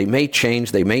symptoms. They may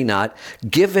change, they may not.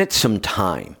 Give it some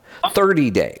time,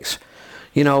 30 days.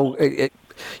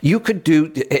 You could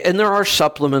do, and there are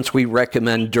supplements we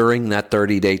recommend during that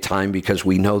 30-day time because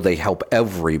we know they help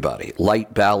everybody.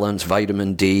 Light Balance,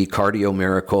 Vitamin D, Cardio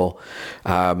Miracle.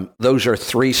 Those are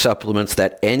 3 supplements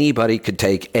that anybody could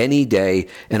take any day,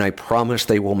 and I promise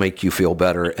they will make you feel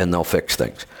better and they'll fix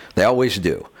things. They always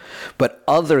do. But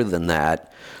other than that,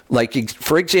 like,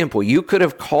 for example, you could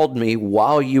have called me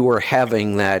while you were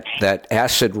having that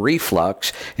acid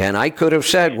reflux, and I could have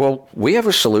said, well, we have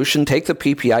a solution. Take the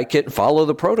PPI kit and follow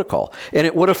the protocol, and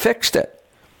it would have fixed it.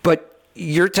 But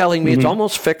you're telling me it's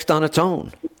almost fixed on its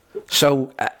own.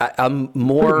 So I'm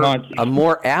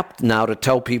more apt now to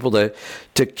tell people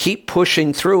to keep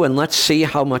pushing through, and let's see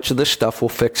how much of this stuff will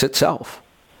fix itself.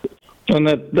 And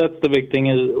that's the big thing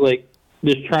is, like,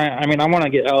 just trying. I mean, I want to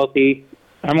get healthy.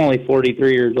 I'm only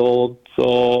 43 years old,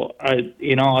 so I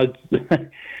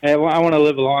want to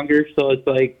live longer. So it's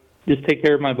like, just take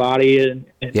care of my body and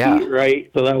eat right,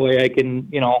 so that way I can,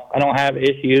 I don't have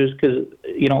issues. Because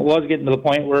it was getting to the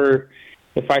point where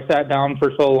if I sat down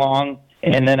for so long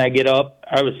and then I get up,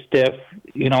 I was stiff.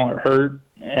 It hurt,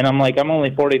 and I'm like, I'm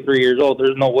only 43 years old.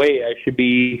 There's no way I should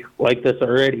be like this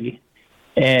already.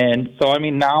 And so, I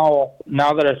mean, now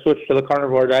that I switched to the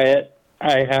carnivore diet,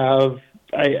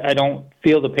 I don't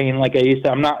feel the pain like I used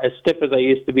to. I'm not as stiff as I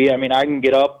used to be. I mean, I can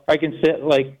get up. I can sit,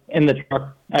 like, in the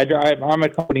truck. I'm a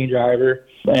company driver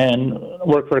and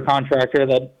work for a contractor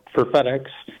for FedEx.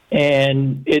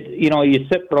 And you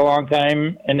sit for a long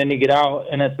time and then you get out,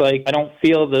 and it's like, I don't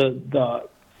feel the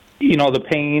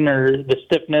pain or the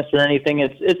stiffness or anything.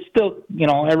 It's still,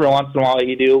 every once in a while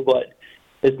you do, but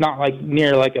it's not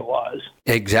near like it was.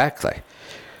 Exactly.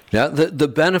 Now, the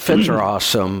benefits are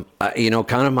awesome.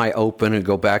 Kind of my open and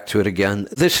go back to it again.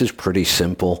 This is pretty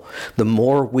simple. The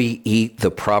more we eat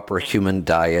the proper human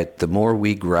diet, the more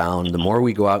we ground, the more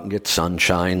we go out and get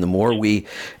sunshine, the more we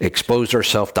expose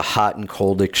ourselves to hot and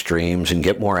cold extremes and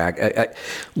get more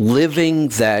living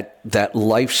that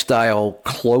lifestyle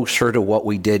closer to what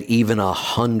we did even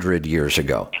 100 years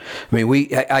ago. I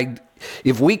mean,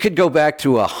 if we could go back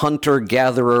to a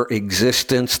hunter-gatherer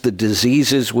existence, the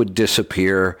diseases would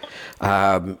disappear.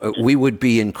 We would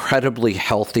be incredibly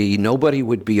healthy. Nobody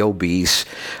would be obese.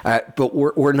 But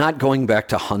we're not going back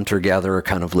to hunter-gatherer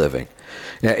kind of living.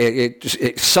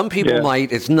 Some people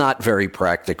might. It's not very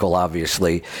practical,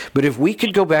 obviously. But if we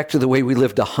could go back to the way we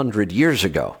lived 100 years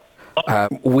ago,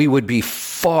 we would be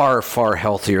far, far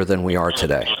healthier than we are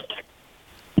today.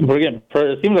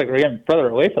 It seems like we're getting further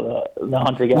away from the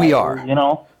hunter-gatherer. We are.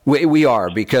 We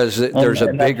are, because there's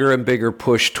a bigger and bigger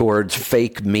push towards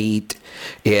fake meat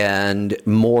and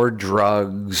more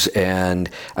drugs, and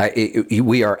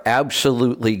we are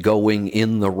absolutely going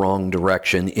in the wrong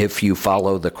direction if you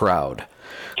follow the crowd.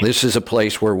 This is a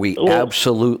place where we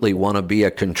absolutely want to be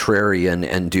a contrarian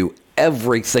and do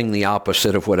everything the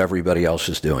opposite of what everybody else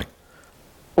is doing.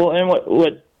 Well,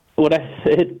 and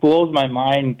it blows my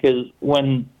mind, because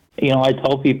when I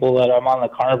tell people that I'm on the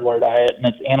carnivore diet and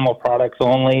it's animal products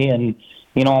only, and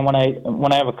when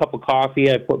I have a cup of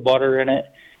coffee, I put butter in it,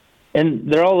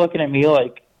 and they're all looking at me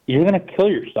like, you're going to kill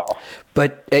yourself.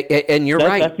 But and you're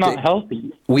right. That's not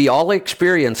healthy. We all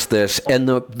experience this, and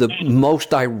the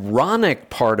most ironic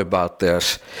part about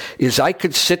this is I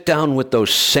could sit down with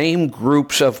those same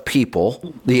groups of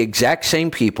people, the exact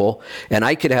same people, and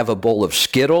I could have a bowl of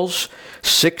Skittles,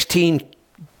 16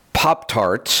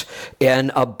 Pop-Tarts,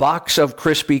 and a box of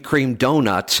Krispy Kreme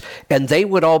donuts, and they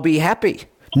would all be happy.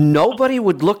 Nobody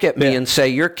would look at me and say,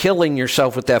 you're killing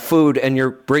yourself with that food and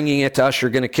you're bringing it to us,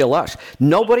 you're going to kill us.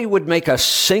 Nobody would make a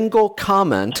single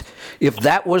comment if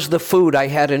that was the food I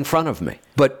had in front of me.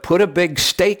 But put a big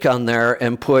steak on there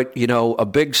and put, a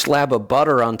big slab of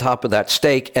butter on top of that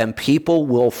steak, and people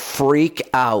will freak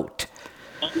out.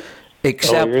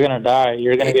 Except you're going to die.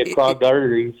 You're going to get clogged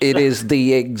arteries. It is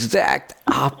the exact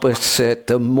opposite.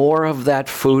 The more of that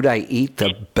food I eat,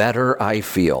 the better I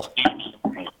feel.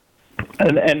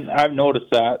 And I've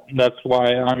noticed that. That's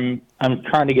why I'm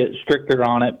trying to get stricter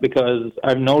on it because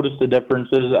I've noticed the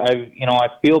differences. I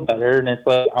feel better, and it's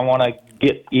like I want to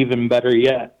get even better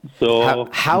yet. So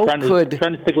How I'm trying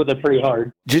to stick with it pretty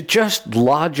hard. just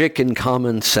logic and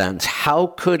common sense, how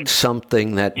could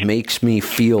something that makes me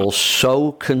feel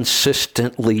so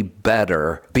consistently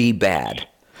better be bad?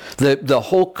 The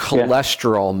whole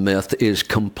cholesterol myth is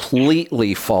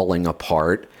completely falling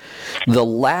apart. The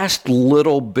last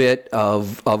little bit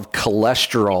of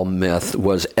cholesterol myth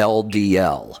was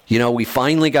LDL. We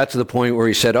finally got to the point where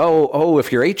he said, oh,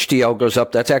 if your HDL goes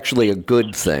up, that's actually a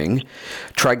good thing.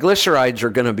 Triglycerides are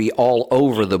going to be all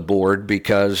over the board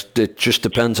because it just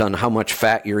depends on how much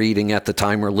fat you're eating at the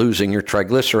time or losing. Your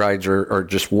triglycerides are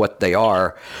just what they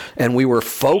are. And we were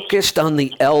focused on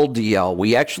the LDL.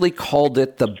 We actually called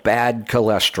it the bad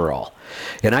cholesterol.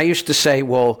 And I used to say,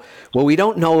 well, we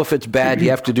don't know if it's bad. You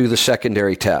have to do the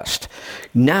secondary test.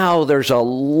 Now there's a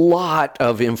lot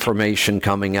of information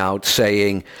coming out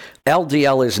saying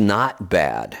LDL is not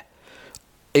bad.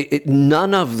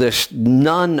 None of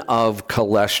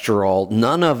cholesterol,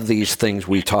 none of these things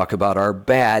we talk about are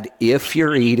bad if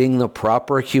you're eating the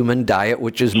proper human diet,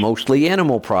 which is mostly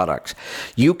animal products.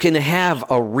 You can have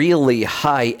a really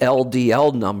high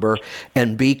LDL number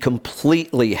and be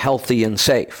completely healthy and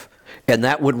safe. And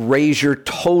that would raise your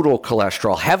total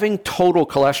cholesterol. Having total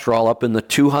cholesterol up in the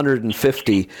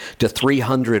 250 to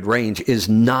 300 range is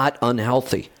not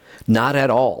unhealthy. Not at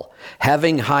all.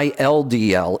 Having high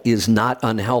LDL is not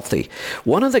unhealthy.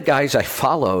 One of the guys I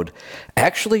followed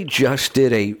actually just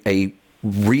did a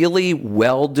really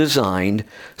well-designed,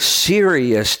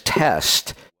 serious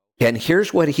test. And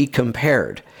here's what he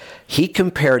compared. He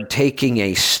compared taking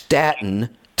a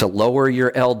statin to lower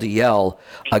your LDL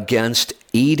against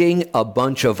eating a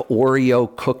bunch of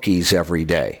Oreo cookies every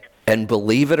day. And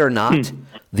believe it or not,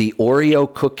 the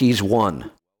Oreo cookies won.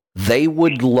 They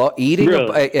would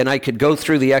and I could go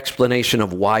through the explanation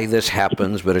of why this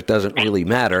happens, but it doesn't really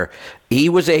matter. He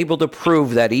was able to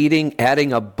prove that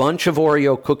adding a bunch of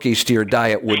Oreo cookies to your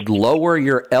diet would lower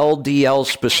your LDL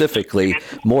specifically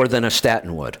more than a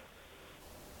statin would.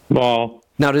 Well,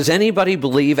 now, does anybody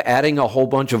believe adding a whole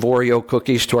bunch of Oreo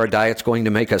cookies to our diet is going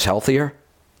to make us healthier?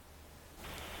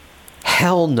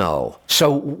 Hell no.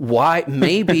 So why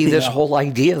maybe this whole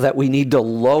idea that we need to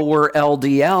lower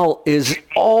LDL is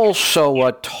also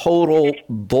a total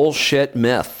bullshit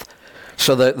myth.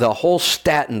 So the whole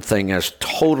statin thing has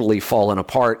totally fallen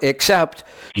apart, except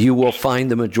you will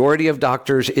find the majority of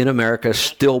doctors in America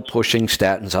still pushing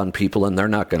statins on people, and they're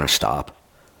not going to stop.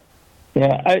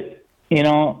 Yeah, I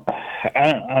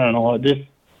don't know.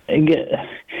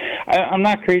 I'm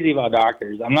not crazy about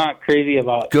doctors. I'm not crazy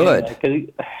about good. Because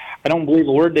I don't believe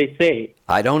a word they say.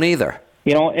 I don't either.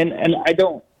 And I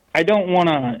don't want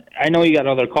to. I know you got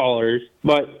other callers,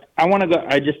 but I want to go.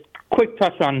 I just quick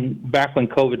touch on back when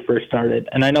COVID first started,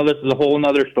 and I know this is a whole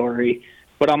other story,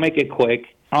 but I'll make it quick.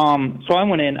 So I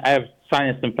went in. I have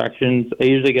sinus infections. I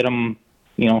usually get them,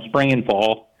 spring and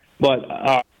fall. But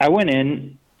I went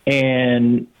in.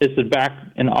 And this is back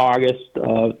in August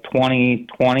of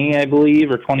 2020, I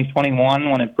believe, or 2021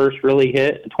 when it first really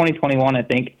hit. 2021, I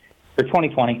think, or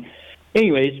 2020.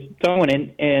 Anyways, so I went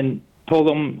in and told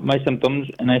them my symptoms,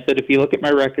 and I said, if you look at my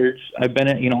records, I've been,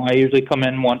 I usually come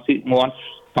in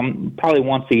probably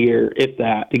once a year, if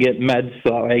that, to get meds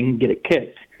so I can get it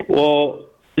kicked. Well,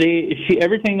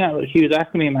 everything that she was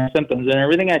asking me my symptoms and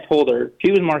everything I told her, she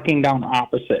was marking down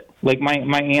opposite. Like my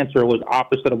answer was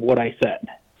opposite of what I said.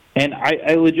 And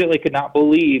I legitimately could not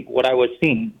believe what I was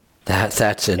seeing. That's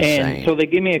insane. And so they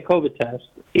gave me a COVID test.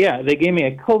 Yeah, they gave me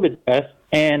a COVID test,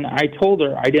 and I told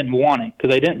her I didn't want it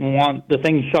because I didn't want the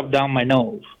thing shoved down my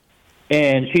nose.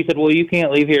 And she said, well, you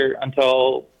can't leave here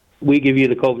until we give you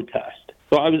the COVID test.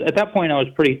 So at that point, I was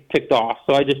pretty ticked off.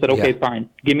 So I just said, okay, fine.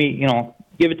 Give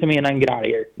it to me and I can get out of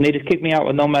here. And they just kicked me out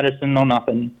with no medicine, no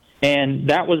nothing. And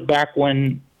that was back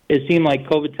when it seemed like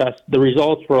COVID tests, the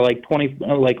results were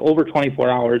over 24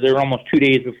 hours. They were almost 2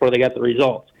 days before they got the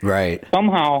results. Right.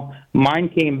 Somehow, mine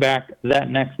came back that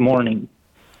next morning,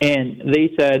 and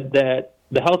they said that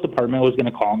the health department was going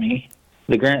to call me.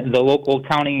 The local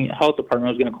county health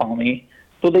department was going to call me.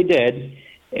 So they did,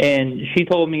 and she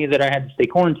told me that I had to stay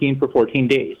quarantined for 14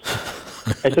 days.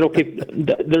 I said, okay,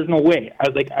 there's no way. I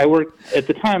was like, at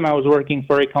the time I was working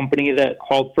for a company that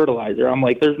hauled fertilizer. I'm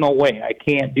like, there's no way. I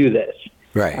can't do this.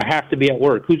 Right. I have to be at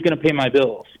work. Who's going to pay my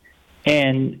bills?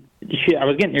 And I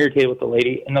was getting irritated with the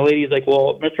lady. And the lady's like,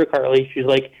 well, Mr. Carley, she's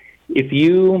like, if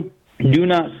you do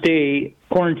not stay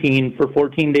quarantined for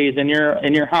 14 days in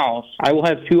your house, I will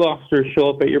have 2 officers show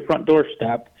up at your front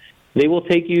doorstep. They will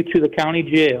take you to the county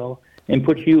jail and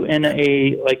put you in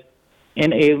a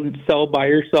in a cell by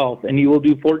yourself, and you will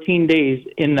do 14 days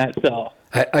in that cell.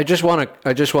 I just want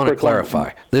to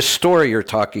clarify. This story you're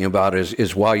talking about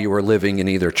is while you were living in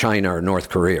either China or North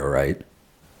Korea, right?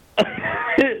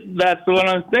 That's what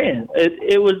I'm saying.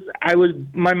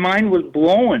 My mind was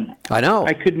blown. I know.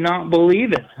 I could not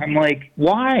believe it. I'm like,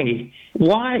 why?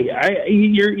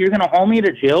 You're going to haul me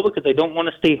to jail because I don't want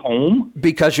to stay home?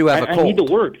 Because you have a cold. I need to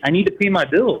work. I need to pay my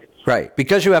bills. Right.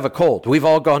 Because you have a cold. We've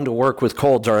all gone to work with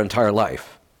colds our entire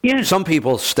life. Yeah. Some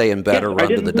people stay in bed or run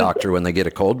to the doctor when they get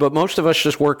a cold, but most of us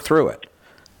just work through it.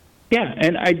 Yeah,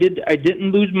 and I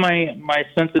didn't lose my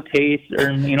sense of taste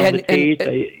or the taste.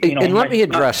 And let me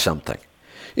address something.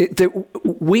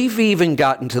 We've even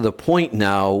gotten to the point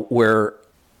now where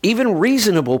even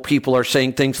reasonable people are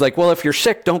saying things like, well, if you're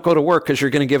sick, don't go to work because you're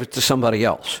going to give it to somebody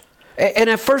else. And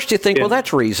at first you think, well,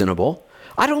 that's reasonable.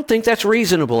 I don't think that's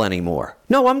reasonable anymore.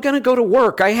 No, I'm going to go to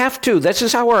work. I have to. This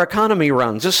is how our economy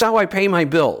runs. This is how I pay my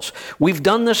bills. We've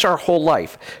done this our whole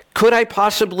life. Could I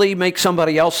possibly make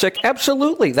somebody else sick?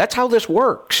 Absolutely. That's how this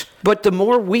works. But the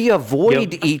more we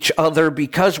avoid each other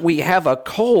because we have a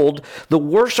cold, the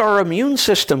worse our immune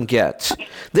system gets.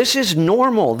 This is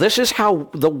normal. This is how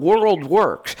the world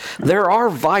works. There are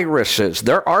viruses.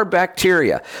 There are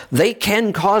bacteria. They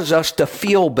can cause us to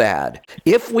feel bad.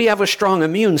 If we have a strong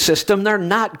immune system, they're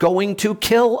not going to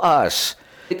kill us.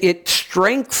 It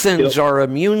strengthens our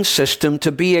immune system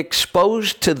to be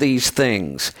exposed to these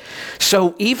things.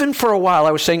 So even for a while,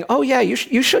 I was saying, oh, yeah, you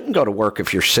shouldn't go to work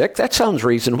if you're sick. That sounds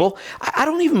reasonable. I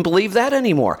don't even believe that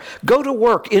anymore. Go to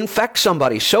work, infect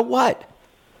somebody. So what?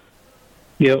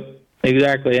 Yep,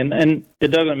 exactly. And it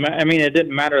doesn't matter. I mean, it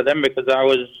didn't matter to them because I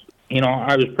was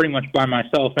pretty much by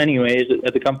myself anyways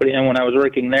at the company. And when I was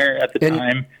working there at the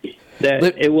time,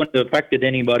 it wouldn't have affected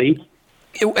anybody.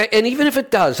 And even if it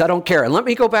does, I don't care. And let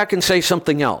me go back and say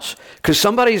something else. Because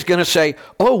somebody's going to say,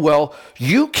 oh, well,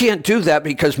 you can't do that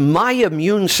because my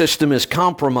immune system is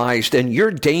compromised and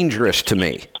you're dangerous to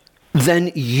me.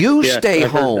 Then you stay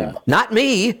home, not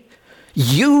me.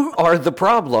 You are the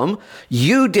problem.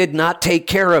 You did not take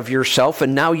care of yourself,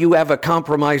 and now you have a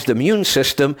compromised immune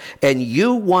system, and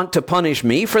you want to punish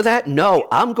me for that? No,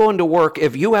 I'm going to work.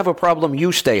 If you have a problem,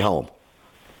 you stay home.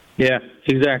 Yeah,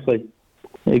 exactly.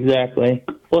 Exactly.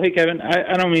 Well, hey, Kevin,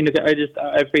 I don't mean to,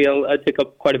 I feel I take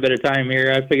up quite a bit of time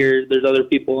here. I figure there's other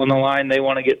people on the line. They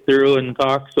want to get through and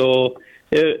talk. So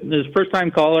there's a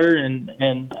first-time caller, and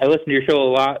I listen to your show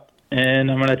a lot, and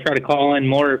I'm going to try to call in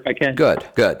more if I can. Good.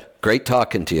 Great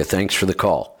talking to you. Thanks for the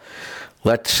call.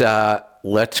 Let's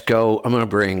go. I'm going to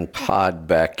bring Todd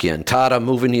back in. Todd, I'm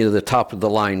moving you to the top of the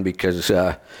line because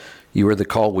you were the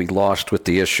call we lost with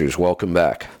the issues. Welcome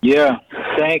back. Yeah.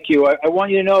 Thank you. I want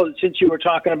you to know, since you were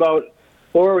talking about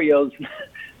Oreos,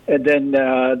 and then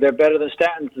they're better than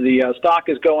statins, the stock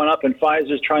is going up, and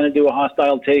Pfizer's trying to do a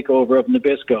hostile takeover of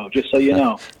Nabisco, just so you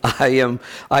know. I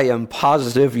am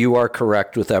positive you are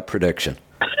correct with that prediction.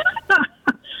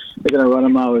 They're going to run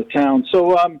them out of town.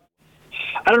 So I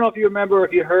don't know if you remember,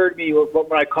 if you heard me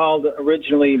when I called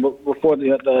originally before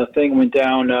the thing went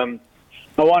down.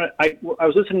 I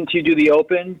was listening to you do the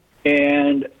open,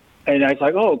 and I was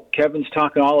like, oh, Kevin's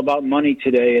talking all about money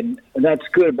today, and that's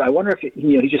good. But I wonder if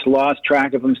he just lost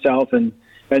track of himself, and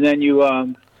then you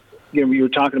were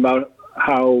talking about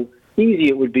how easy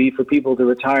it would be for people to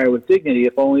retire with dignity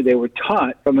if only they were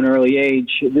taught from an early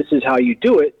age. This is how you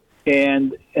do it,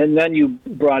 and then you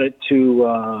brought it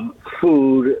to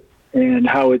food and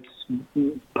how it's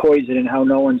poison and how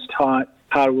no one's taught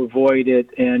how to avoid it.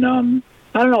 And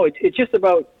I don't know, it just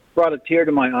about brought a tear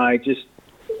to my eye, just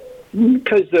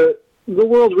because the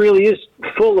world really is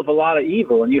full of a lot of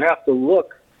evil, and you have to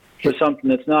look for something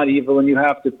that's not evil, and you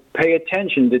have to pay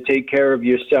attention to take care of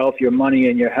yourself, your money,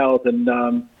 and your health. And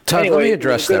Todd, anyway, let me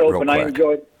address that real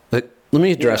quick. Let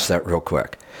me address that real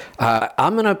quick.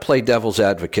 I'm going to play devil's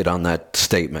advocate on that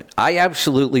statement. I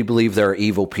absolutely believe there are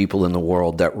evil people in the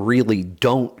world that really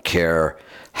don't care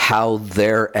how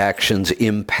their actions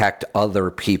impact other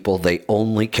people. They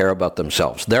only care about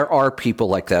themselves. There are people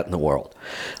like that in the world.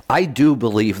 I do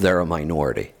believe they're a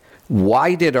minority.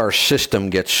 Why did our system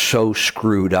get so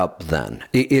screwed up then?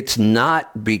 It's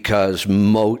not because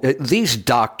these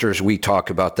doctors we talk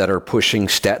about that are pushing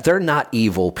they're not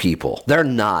evil people. They're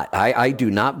not. I do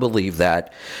not believe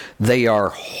that. They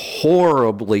are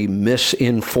horribly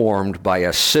misinformed by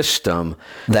a system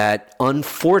that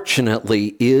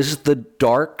unfortunately is the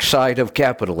dark side of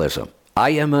capitalism. I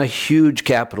am a huge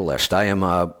capitalist. I am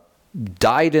a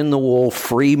dyed-in-the-wool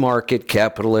free market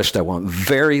capitalist. I want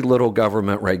very little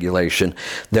government regulation.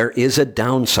 There is a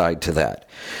downside to that.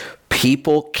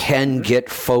 People can get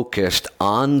focused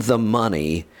on the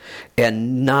money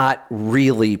and not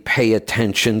really pay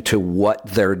attention to what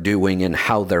they're doing and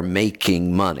how they're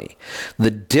making money.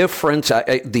 The difference,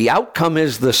 the outcome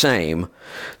is the same.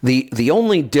 The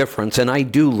only difference, and I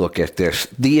do look at this,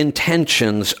 the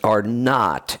intentions are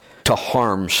not to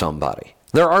harm somebody.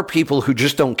 There are people who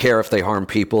just don't care if they harm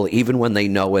people, even when they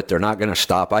know it. They're not going to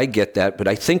stop. I get that, but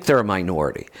I think they're a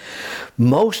minority.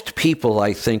 Most people,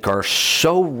 I think, are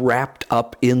so wrapped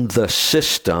up in the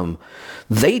system,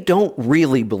 they don't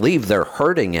really believe they're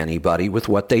hurting anybody with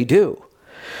what they do.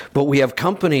 But we have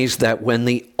companies that when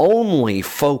the only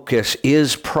focus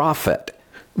is profit,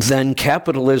 then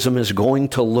capitalism is going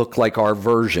to look like our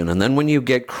version. And then when you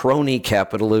get crony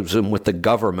capitalism with the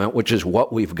government, which is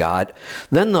what we've got,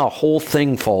 then the whole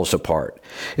thing falls apart.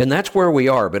 And that's where we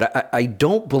are. But I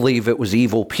don't believe it was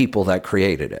evil people that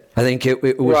created it. I think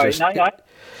it was right.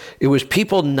 It was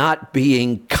people not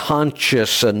being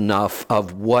conscious enough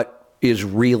of what is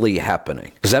really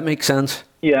happening. Does that make sense?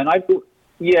 Yeah,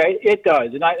 yeah, it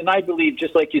does, and I believe,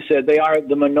 just like you said, they are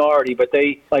the minority, but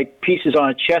they, like pieces on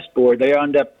a chessboard, they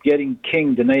end up getting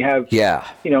kinged, and they have,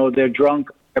 they're drunk,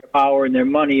 their power and their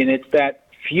money, and it's that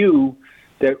few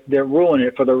that they're ruining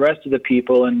it for the rest of the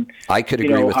people. And I could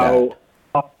agree with that.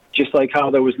 Just like how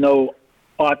there was no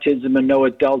autism and no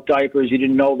adult diapers, you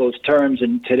didn't know those terms,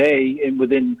 and today, and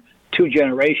within 2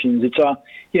 generations, it's all,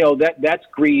 that's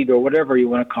greed or whatever you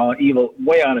want to call it, evil,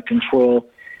 way out of control,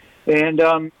 and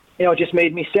it just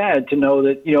made me sad to know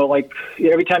that, like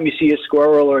every time you see a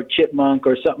squirrel or a chipmunk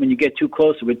or something, and you get too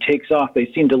close, it takes off.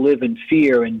 They seem to live in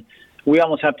fear, and we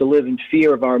almost have to live in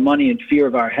fear of our money and fear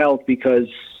of our health because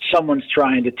someone's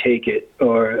trying to take it,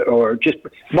 or just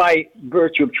by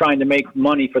virtue of trying to make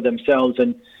money for themselves.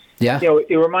 And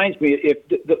it reminds me,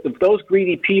 if those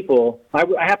greedy people, I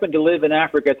happened to live in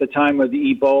Africa at the time of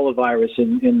the Ebola virus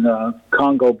in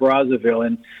Congo,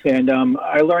 Brazzaville, and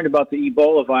I learned about the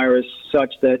Ebola virus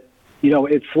such that,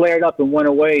 it flared up and went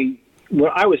away,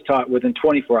 what I was taught, within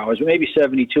 24 hours, or maybe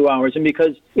 72 hours, and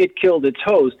because it killed its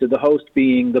host, the host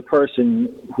being the person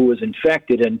who was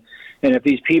infected, and if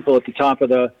these people at the top of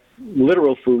the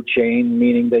literal food chain,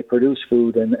 meaning they produce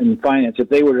food and finance, if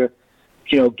they were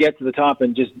to, get to the top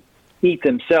and just eat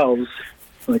themselves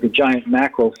like a giant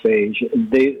macrophage,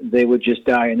 they would just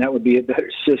die, and that would be a better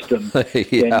system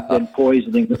than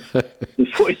poisoning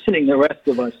the rest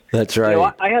of us. That's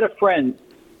right. I had a friend,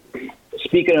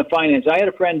 speaking of finance, I had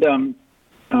a friend,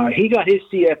 he got his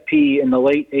CFP in the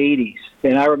late 80s,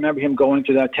 and I remember him going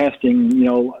through that testing.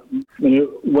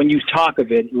 When you talk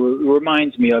of it, it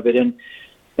reminds me of it, and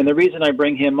the reason I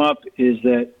bring him up is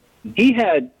that he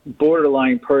had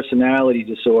borderline personality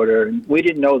disorder, and we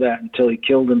didn't know that until he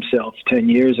killed himself 10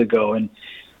 years ago. And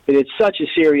it's such a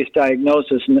serious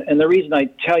diagnosis. And the reason I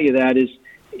tell you that is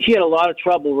he had a lot of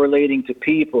trouble relating to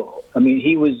people. I mean,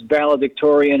 he was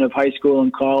valedictorian of high school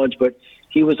and college, but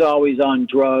he was always on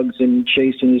drugs and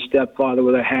chasing his stepfather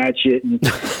with a hatchet and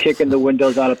kicking the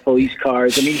windows out of police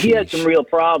cars. I mean, he had some real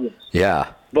problems. Yeah.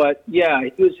 But,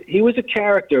 he was a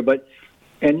character,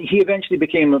 and he eventually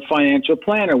became a financial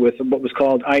planner with what was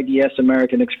called IDS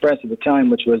American Express at the time,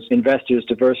 which was Investors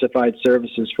Diversified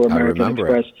Services for American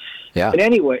Express. Yeah. But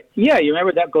anyway, you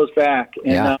remember that goes back.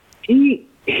 And he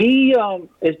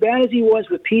as bad as he was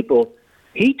with people,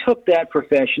 he took that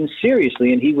profession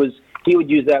seriously, and he would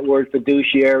use that word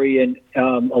fiduciary and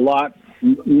a lot,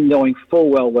 knowing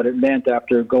full well what it meant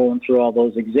after going through all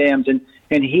those exams. And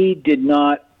he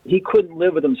couldn't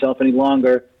live with himself any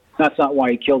longer. That's not why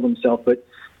he killed himself, but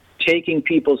taking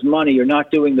people's money or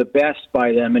not doing the best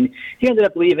by them. And he ended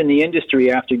up leaving the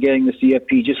industry after getting the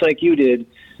CFP, just like you did,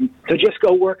 to just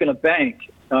go work in a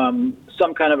bank,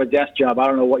 some kind of a desk job. I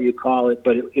don't know what you call it,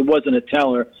 but it wasn't a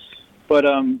teller. But,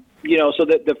 so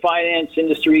that the finance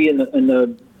industry and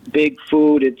the big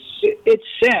food, it's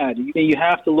sad. You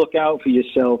have to look out for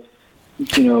yourself,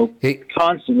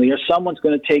 constantly, or someone's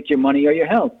going to take your money or your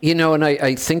health. And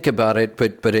I think about it,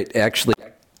 but it actually,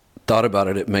 thought about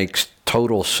it, it makes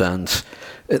total sense.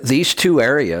 These 2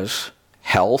 areas,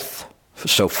 health,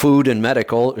 so food and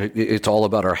medical, it's all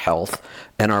about our health,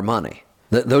 and our money.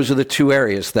 Those are the 2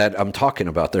 areas that I'm talking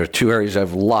about. There are 2 areas I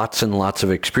have lots and lots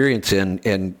of experience in,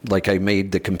 and like I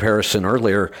made the comparison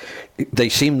earlier, they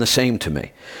seem the same to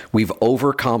me. We've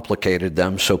overcomplicated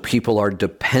them, so people are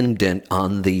dependent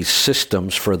on these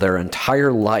systems for their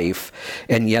entire life,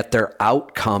 and yet their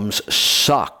outcomes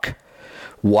suck.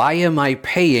 Why am I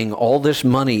paying all this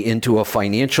money into a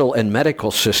financial and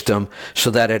medical system so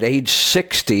that at age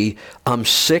 60, I'm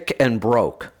sick and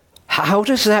broke? How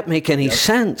does that make any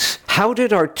sense? How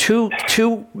did our two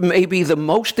maybe the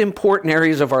most important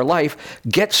areas of our life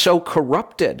get so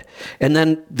corrupted? And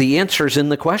then the answer's in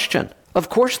the question. Of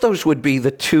course, those would be the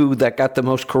two that got the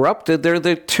most corrupted. They're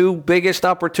the two biggest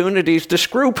opportunities to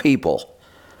screw people.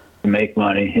 Make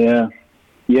money, yeah.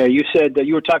 Yeah, you said that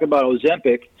you were talking about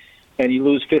Ozempic, and you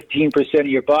lose 15% of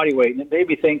your body weight, and it made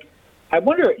me think, I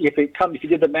wonder if you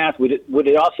did the math, would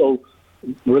it also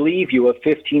relieve you of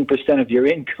 15% of your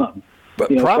income?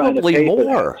 But probably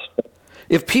more.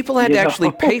 If people had to actually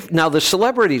pay, now the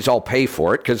celebrities all pay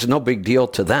for it because it's no big deal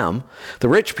to them. The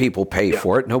rich people pay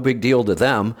for it, no big deal to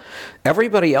them.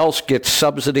 Everybody else gets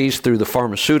subsidies through the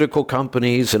pharmaceutical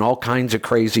companies and all kinds of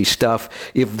crazy stuff.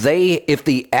 If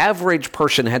the average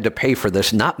person had to pay for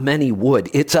this, not many would.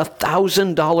 It's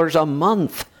 $1,000 a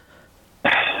month.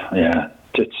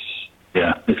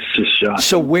 It's just shocking.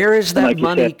 So where is that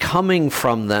money coming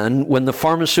from then when the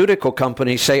pharmaceutical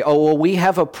companies say, oh, well, we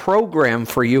have a program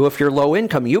for you if you're low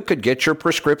income. You could get your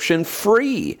prescription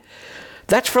free.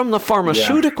 That's from the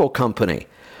pharmaceutical company.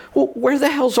 Well, where the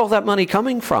hell's all that money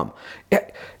coming from?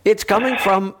 It's coming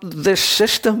from this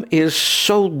system is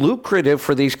so lucrative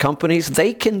for these companies,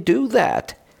 they can do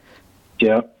that.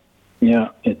 Yeah,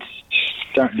 it's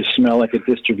starting to smell like a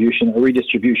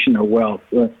redistribution of wealth.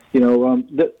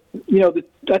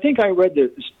 I think I read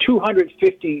that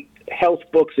 250 health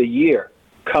books a year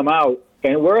come out,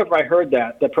 and wherever I heard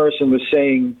that, the person was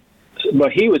saying,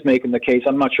 but he was making the case.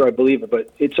 I'm not sure I believe it, but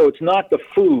it's not the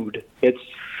food, it's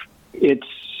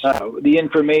the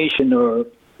information or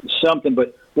something.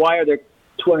 But why are there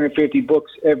 250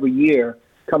 books every year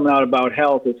coming out about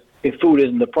health if food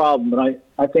isn't the problem? And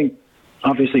I think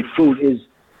obviously food is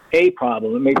a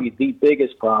problem. It may be the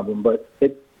biggest problem, but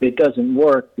it doesn't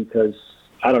work because,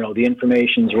 I don't know, the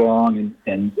information's wrong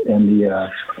and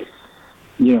the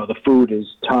the food is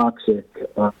toxic.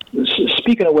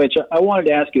 Speaking of which, I wanted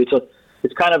to ask you,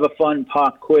 it's kind of a fun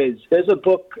pop quiz. There's a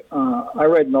book, I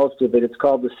read most of it. It's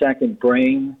called The Second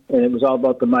Brain, and it was all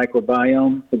about the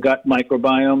microbiome, the gut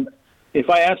microbiome. If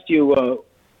I asked you,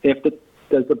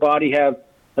 does the body have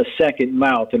a second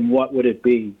mouth, and what would it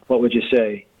be? What would you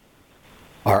say?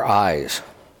 Our eyes.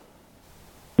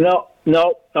 No.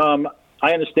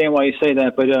 I understand why you say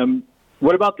that, but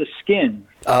what about the skin?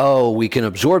 Oh, we can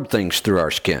absorb things through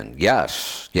our skin.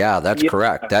 Yes. Yeah, that's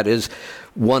correct. That is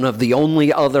one of the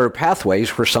only other pathways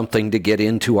for something to get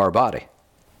into our body.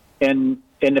 And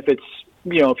if it's,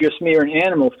 if you're smearing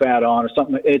animal fat on or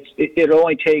something, it'll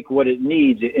only take what it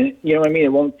needs. And, you know what I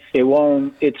mean? It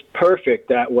won't, it's perfect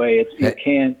that way. You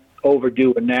can't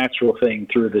overdo a natural thing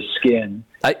through the skin.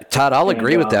 Todd, I'll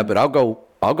agree with that, but I'll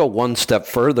go one step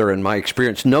further in my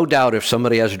experience. No doubt if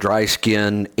somebody has dry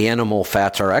skin, animal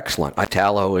fats are excellent.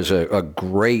 Tallow is a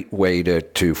great way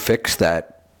to fix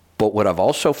that. But what I've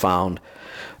also found,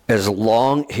 here's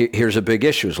a big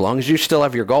issue. As long as you still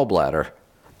have your gallbladder,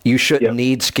 you shouldn't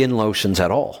need skin lotions at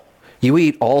all. You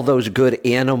eat all those good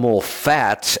animal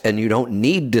fats and you don't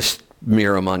need to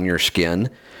smear them on your skin,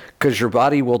 because your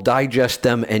body will digest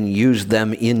them and use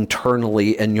them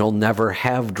internally, and you'll never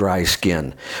have dry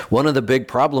skin. One of the big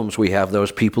problems we have,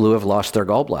 those people who have lost their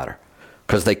gallbladder,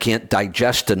 because they can't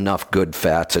digest enough good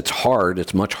fats. It's hard.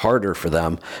 It's much harder for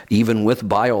them, even with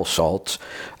bile salts.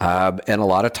 And a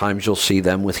lot of times you'll see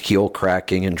them with heel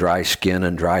cracking and dry skin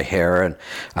and dry hair. And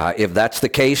if that's the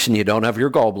case and you don't have your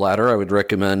gallbladder, I would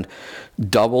recommend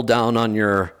double down on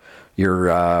your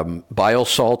bile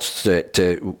salts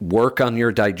to work on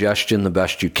your digestion the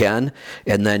best you can.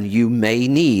 And then you may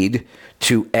need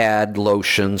to add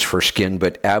lotions for skin,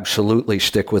 but absolutely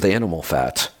stick with animal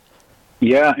fats.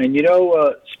 Yeah, and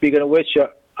speaking of which,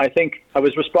 I think I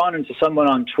was responding to someone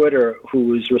on Twitter who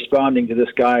was responding to this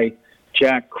guy,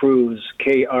 Jack Kruse,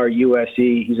 Kruse.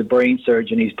 He's a brain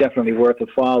surgeon. He's definitely worth a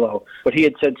follow. But he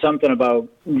had said something about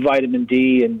vitamin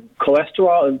D and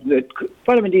cholesterol.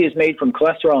 Vitamin D is made from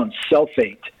cholesterol and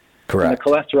sulfate. Correct. And the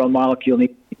cholesterol molecule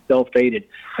needs to be sulfated.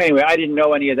 Anyway, I didn't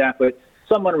know any of that, but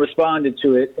someone responded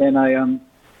to it, and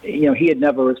he had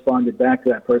never responded back to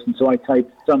that person. So I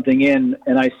typed something in,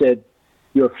 and I said,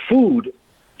 your food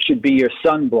should be your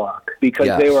sunblock, because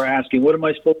they were asking, what am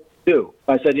I supposed to do?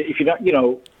 I said, if you're not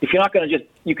going to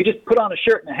you could just put on a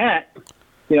shirt and a hat,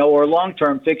 or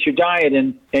long-term fix your diet,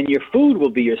 and your food will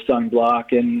be your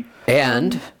sunblock.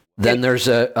 And Then there's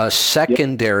a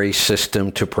secondary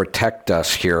system to protect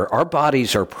us here. Our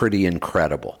bodies are pretty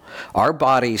incredible. Our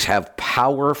bodies have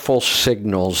powerful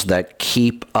signals that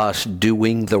keep us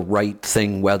doing the right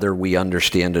thing, whether we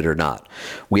understand it or not.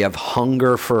 We have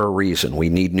hunger for a reason. We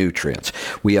need nutrients.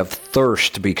 We have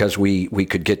thirst because we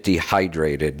could get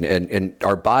dehydrated. And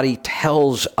our body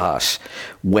tells us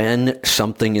when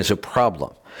something is a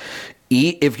problem.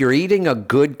 If you're eating a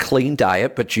good, clean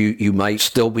diet, but you might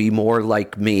still be more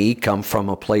like me, come from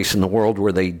a place in the world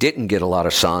where they didn't get a lot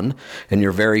of sun, and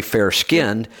you're very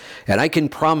fair-skinned, and I can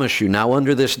promise you now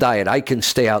under this diet, I can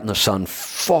stay out in the sun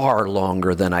far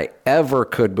longer than I ever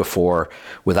could before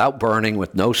without burning,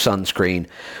 with no sunscreen.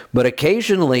 But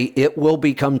occasionally, it will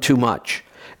become too much.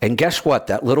 And guess what?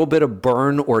 That little bit of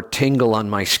burn or tingle on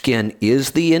my skin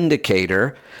is the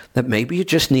indicator that maybe you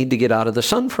just need to get out of the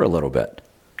sun for a little bit.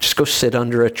 Just go sit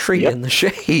under a tree in the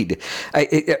shade.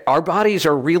 Our bodies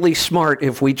are really smart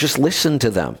if we just listen to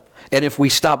them. And if we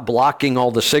stop blocking all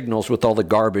the signals with all the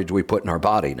garbage we put in our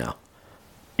body now.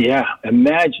 Yeah,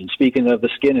 imagine, speaking of the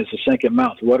skin as a second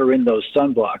mouth, what are in those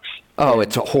sunblocks? Oh,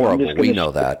 it's horrible. We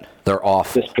know that. They're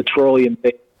awful. This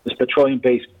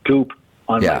petroleum-based goop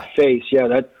on my face. Yeah,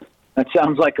 that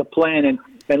sounds like a plan.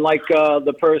 And like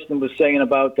the person was saying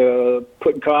about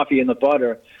putting coffee in the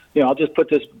butter, I'll just put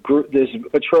this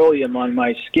petroleum on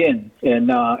my skin,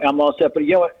 and I'm all set. But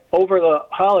over the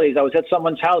holidays, I was at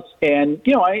someone's house, and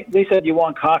they said, "You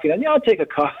want coffee?" And I'll take a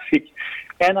coffee.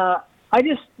 And I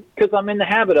just, because I'm in the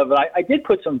habit of it, I did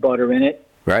put some butter in it.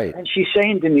 Right. And she's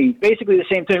saying to me basically the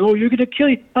same thing. "Oh, you're going to kill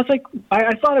you." I was like,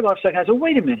 I thought about it a second. I said,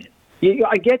 "Wait a minute.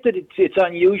 I get that it's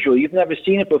unusual. You've never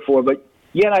seen it before, but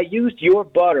yet I used your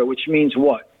butter, which means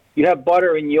what? You have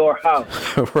butter in your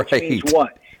house. Right. Which means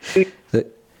what?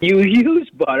 You use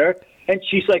butter." And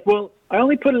she's like, "Well, I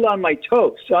only put it on my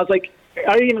toast." So I was like,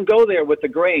 I didn't even go there with the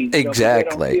grains.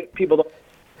 Exactly. People don't.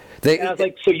 And I was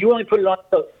like, "So you only put it on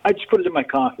toast?" "I just put it in my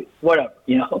coffee." Whatever,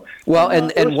 Well,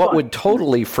 and what would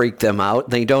totally freak them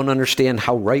out, they don't understand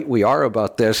how right we are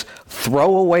about this,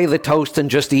 throw away the toast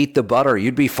and just eat the butter.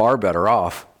 You'd be far better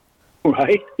off.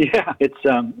 Right? Yeah. It's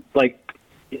like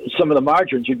some of the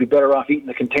margarines, you'd be better off eating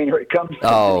the container it comes in.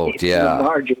 Oh, yeah. The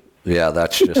margarine. Yeah,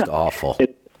 that's just awful.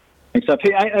 Hey,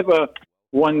 I have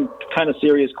one kind of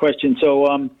serious question.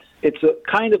 So it's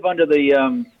kind of under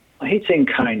the, I hate saying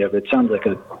kind of, it sounds like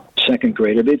a second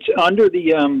grader, but it's under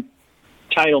the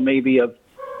title maybe of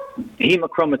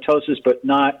hemochromatosis, but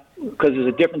not, because there's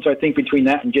a difference, I think, between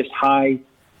that and just high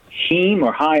heme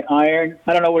or high iron.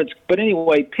 I don't know what it's, but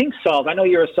anyway, pink salt, I know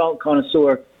you're a salt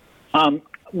connoisseur.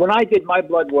 When I did my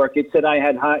blood work, it said I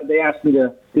had they asked me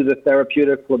to do the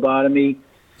therapeutic phlebotomy.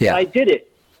 Yeah. I did it.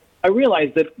 I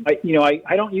realized that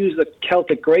I don't use the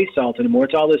Celtic gray salt anymore.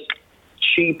 It's all this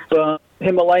cheap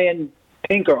Himalayan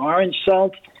pink or orange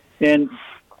salt. And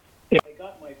if I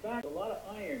got my back, a lot of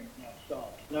iron in that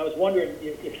salt. And I was wondering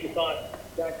if you thought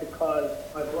that could cause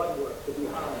my blood work to be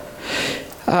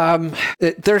high.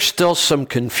 There's still some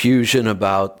confusion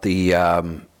about the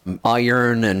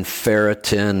iron and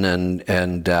ferritin,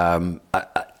 and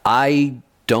I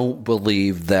don't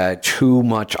believe that too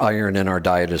much iron in our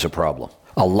diet is a problem.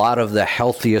 A lot of the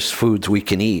healthiest foods we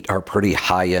can eat are pretty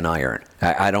high in iron.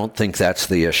 I don't think that's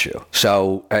the issue.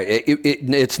 So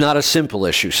it's not a simple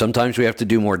issue. Sometimes we have to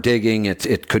do more digging.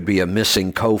 It could be a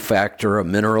missing cofactor, a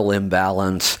mineral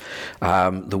imbalance.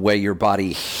 The way your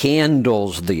body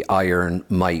handles the iron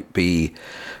might be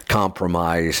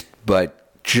compromised.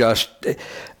 But just,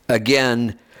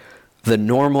 again, the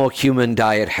normal human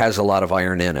diet has a lot of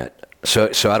iron in it.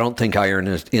 So I don't think iron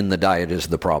in the diet is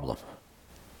the problem.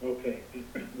 Okay.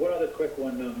 One other quick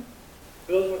one.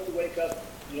 Bill wants to wake up,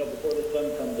 before the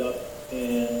sun comes up,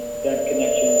 and that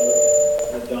connection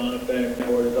with the dawn effect,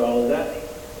 cortisol, is that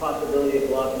a possibility of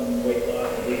blocking weight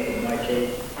loss, at least in my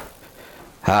case?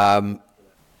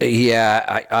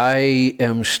 Yeah, I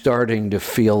am starting to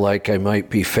feel like I might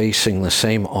be facing the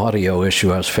same audio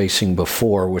issue I was facing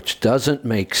before, which doesn't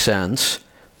make sense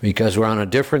because we're on a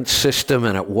different system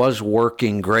and it was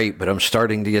working great, but I'm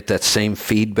starting to get that same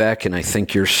feedback, and I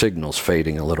think your signal's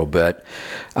fading a little bit.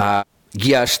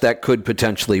 Yes, that could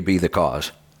potentially be the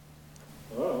cause.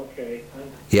 Oh, okay.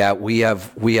 Yeah, we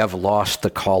have lost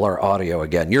the caller audio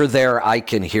again. You're there, I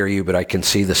can hear you, but I can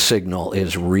see the signal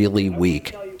is really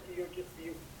weak. I'll tell you,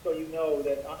 so you know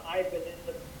that I've been in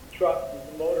the truck,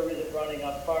 the motor isn't running,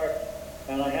 I'm parked,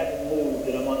 and I haven't moved,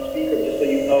 and I'm on speaker, just so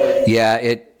you know.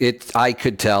 Yeah, I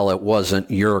could tell it wasn't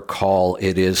your call.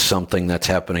 It is something that's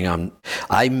happening.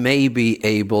 I may be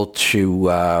able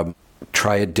to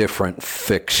try a different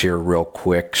fix here real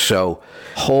quick. So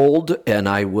hold, and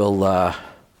I will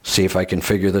see if I can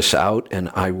figure this out, and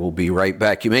I will be right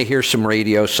back. You may hear some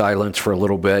radio silence for a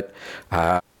little bit.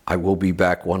 I will be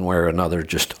back one way or another.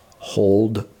 Just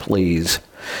hold, please.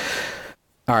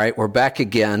 All right, we're back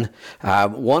again.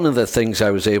 One of the things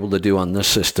I was able to do on this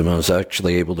system, I was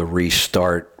actually able to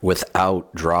restart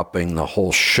without dropping the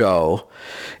whole show.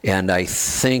 And I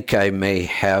think I may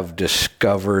have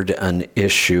discovered an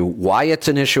issue. Why it's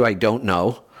an issue, I don't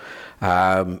know.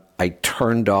 I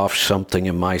turned off something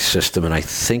in my system, and I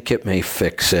think it may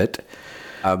fix it.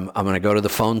 I'm going to go to the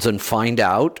phones and find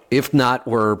out. If not,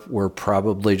 we're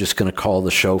probably just going to call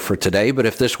the show for today. But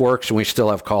if this works and we still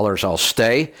have callers, I'll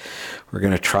stay. We're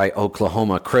going to try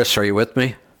Oklahoma. Chris, are you with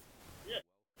me?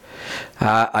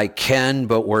 I can,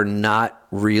 but we're not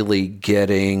really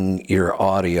getting your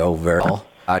audio very well.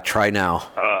 Try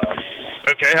now.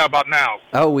 Okay, how about now?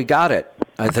 Oh, we got it.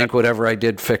 I think whatever I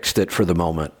did fixed it for the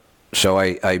moment. So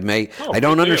I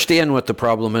don't understand what the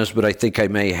problem is, but I think I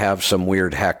may have some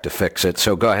weird hack to fix it.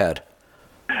 So go ahead.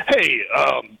 Hey,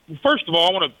 first of all,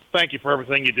 I want to thank you for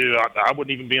everything you do. I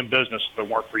wouldn't even be in business if it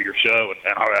weren't for your show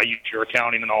and how I use your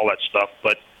accounting and all that stuff.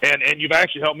 But and you've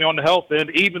actually helped me on the health end,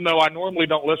 even though I normally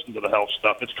don't listen to the health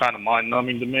stuff. It's kind of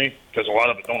mind-numbing to me because a lot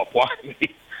of it don't apply to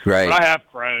me. Right. But I have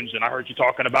Crohn's, and I heard you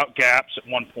talking about gaps at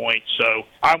one point. So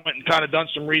I went and kind of done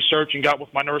some research and got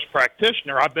with my nurse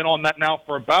practitioner. I've been on that now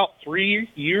for about 3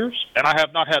 years, and I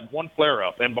have not had one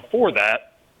flare-up. And before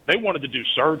that, they wanted to do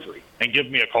surgery and give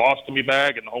me a colostomy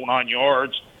bag and the whole 9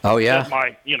 yards. Oh, yeah?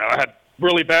 I had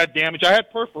really bad damage. I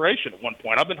had perforation at one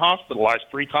point. I've been hospitalized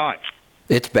 3 times.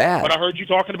 It's bad. But I heard you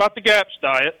talking about the GAPS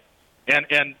diet,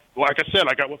 and like I said,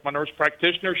 I got with my nurse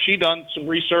practitioner. She done some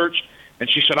research, and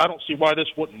she said, I don't see why this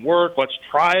wouldn't work. Let's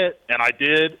try it. And I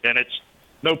did, and it's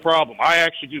no problem. I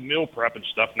actually do meal prep and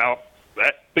stuff now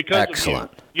because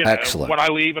Excellent. of you know, Excellent. when I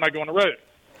leave and I go on the road.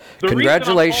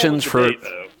 Congratulations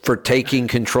for taking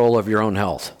control of your own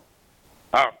health.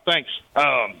 Thanks.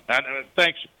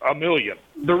 Thanks a million.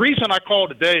 The reason I called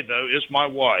today, though, is my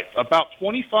wife. About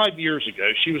 25 years ago,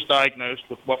 she was diagnosed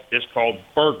with what is called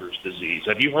Berger's disease.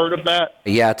 Have you heard of that?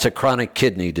 Yeah, it's a chronic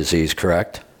kidney disease,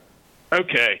 correct?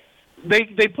 Okay.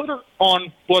 They put her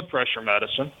on blood pressure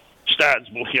medicine, statins,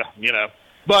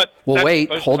 But well,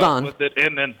 wait, hold on. With it,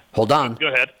 and then hold on. Go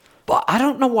ahead. Well, I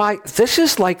don't know why. This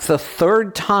is like the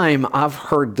third time I've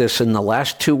heard this in the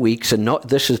last 2 weeks, and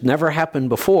this has never happened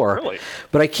before. Really?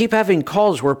 But I keep having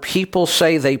calls where people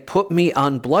say they put me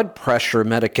on blood pressure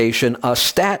medication, a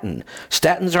statin.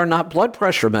 Statins are not blood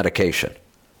pressure medication.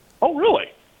 Oh,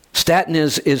 really? Statin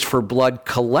is for blood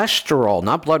cholesterol,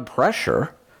 not blood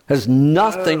pressure. Has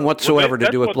nothing whatsoever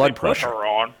to do with blood pressure. Put her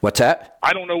on. What's that?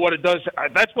 I don't know what it does.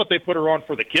 That's what they put her on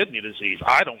for the kidney disease.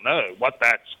 I don't know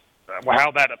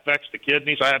how that affects the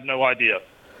kidneys. I have no idea.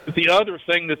 But the other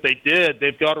thing that they did,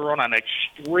 they've got her on an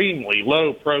extremely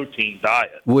low protein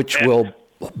diet, which will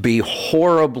be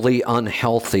horribly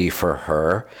unhealthy for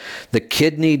her. The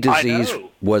kidney disease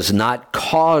was not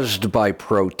caused by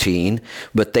protein,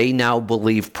 but they now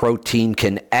believe protein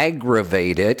can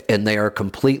aggravate it, and they are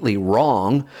completely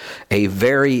wrong. A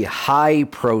very high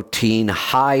protein,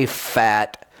 high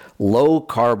fat, low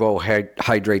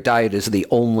carbohydrate diet is the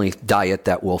only diet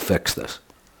that will fix this.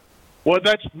 Well,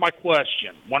 that's my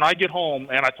question. When I get home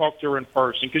and I talk to her in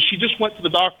person, because she just went to the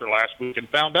doctor last week and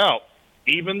found out,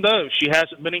 even though she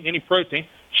hasn't been eating any protein,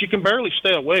 she can barely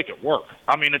stay awake at work.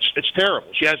 I mean, it's terrible.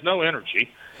 She has no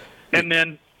energy. And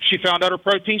then she found out her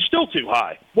protein's still too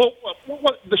high. Well,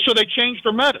 so they changed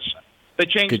her medicine. They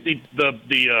changed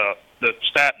the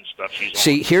statin stuff she's on.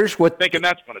 See, thinking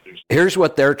that's going to do something. Here's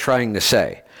what they're trying to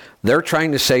say. They're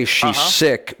trying to say she's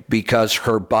sick because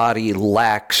her body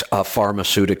lacks a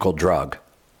pharmaceutical drug.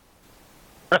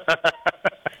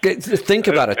 Think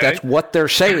about it. That's what they're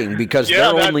saying, because their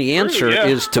only answer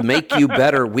is to make you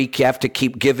better, we have to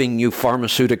keep giving you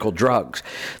pharmaceutical drugs.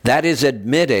 That is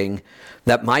admitting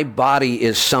that my body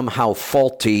is somehow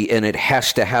faulty and it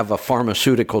has to have a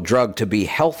pharmaceutical drug to be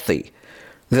healthy.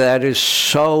 That is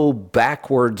so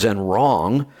backwards and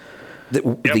wrong.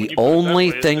 The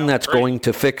only thing that's going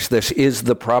to fix this is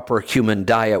the proper human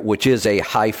diet, which is a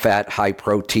high-fat,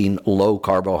 high-protein,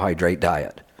 low-carbohydrate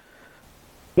diet.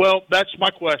 Well, that's my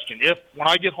question. When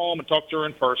I get home and talk to her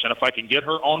in person, if I can get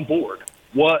her on board,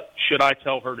 what should I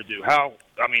tell her to do?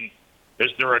 Is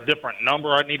there a different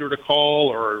number I need her to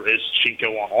call, or is she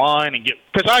go online and get?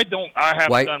 Because I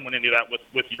haven't done any of that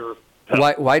with your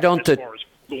help. Why don't as far as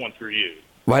going through you?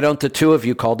 Why don't the two of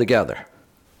you call together?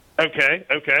 Okay.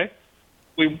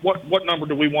 What number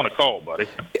do we want to call, buddy?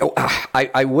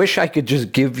 I wish I could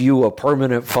just give you a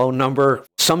permanent phone number.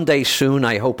 Someday soon,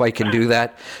 I hope I can do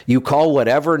that. You call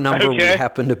whatever number we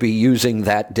happen to be using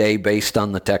that day based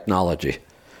on the technology.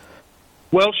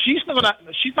 Well, she's not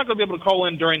gonna be able to call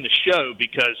in during the show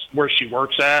because where she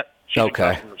works at. She's in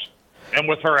customers. And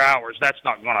with her hours, that's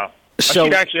not gonna. So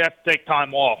she'd actually have to take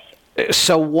time off.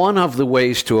 So one of the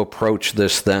ways to approach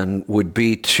this then would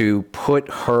be to put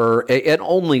her, and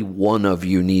only one of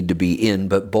you need to be in,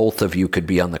 but both of you could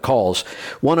be on the calls.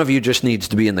 One of you just needs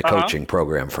to be in the coaching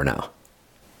program for now.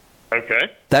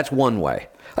 Okay. That's one way.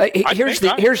 Here's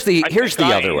the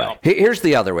other way. Here's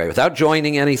the other way. Without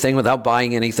joining anything, without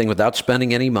buying anything, without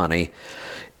spending any money,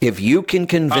 if you can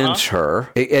convince her,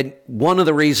 and one of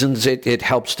the reasons it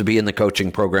helps to be in the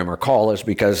coaching program or call is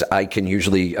because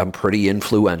I'm pretty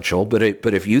influential, but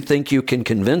if you think you can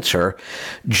convince her,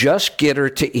 just get her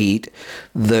to eat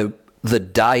the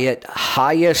diet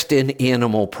highest in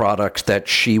animal products that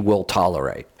she will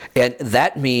tolerate. And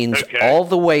that means all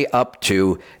the way up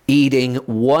to eating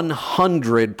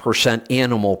 100%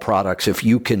 animal products if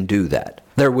you can do that.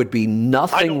 There would be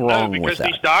nothing wrong with that.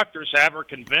 Because these doctors have her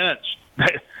convinced.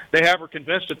 They have her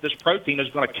convinced that this protein is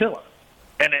going to kill her.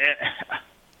 And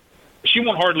she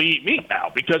won't hardly eat meat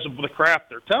now because of the crap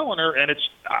they're telling her, and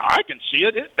I can see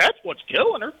it. That's what's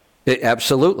killing her.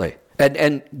 Absolutely.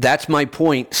 And that's my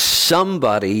point.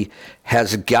 Somebody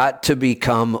has got to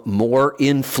become more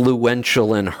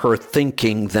influential in her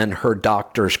thinking than her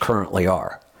doctors currently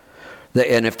are.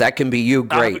 And if that can be you,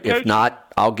 great. If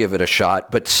not, I'll give it a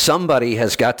shot. But somebody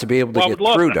has got to be able to get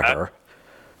through to her.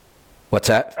 What's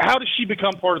that? How does she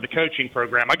become part of the coaching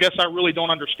program? I guess I really don't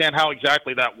understand how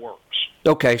exactly that works.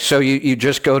 Okay, so you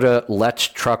just go to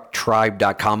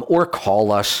letstrucktribe.com or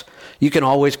call us. You can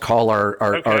always call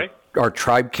our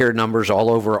Tribe Care numbers all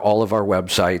over all of our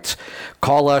websites.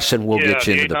 Call us and we'll get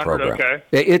you into the program. Okay.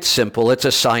 It's simple. It's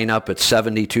a sign up. It's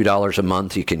 $72 a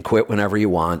month. You can quit whenever you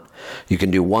want. You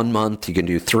can do 1 month. You can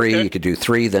do 3. You can do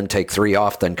 3, then take 3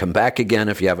 off, then come back again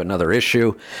if you have another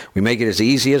issue. We make it as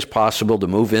easy as possible to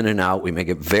move in and out. We make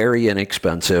it very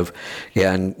inexpensive,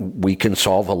 and we can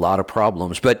solve a lot of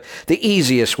problems. But the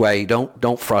easiest way,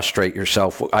 don't frustrate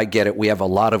yourself. I get it. We have a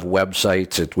lot of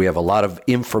websites. We have a lot of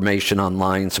information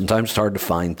online. Sometimes it's hard to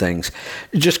find things.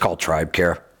 Just call Tribe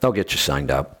Care. They'll get you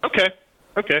signed up. Okay.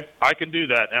 I can do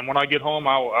that. And when I get home,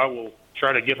 I will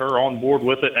try to get her on board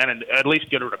with it and at least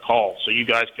get her to call so you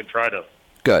guys can try to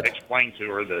explain to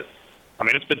her that, I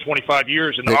mean, it's been 25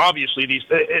 years, and obviously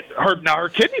her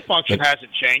kidney function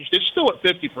hasn't changed. It's still at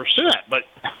 50%, but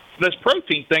this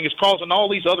protein thing is causing all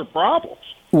these other problems.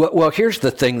 Well, here's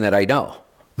the thing that I know.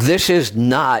 This is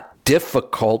not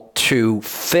difficult to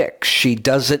fix. She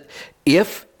doesn't.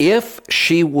 If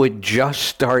she would just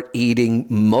start eating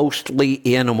mostly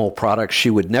animal products, she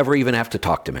would never even have to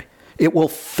talk to me. It will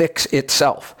fix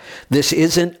itself. This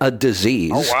isn't a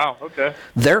disease. Oh, wow. Okay.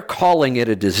 They're calling it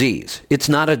a disease. It's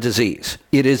not a disease.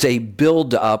 It is a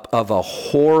buildup of a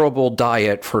horrible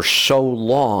diet for so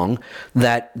long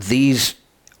that these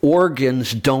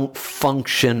organs don't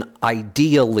function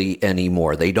ideally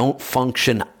anymore. They don't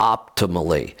function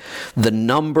optimally. The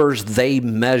numbers they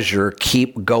measure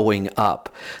keep going up.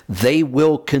 They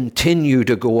will continue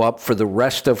to go up for the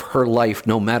rest of her life,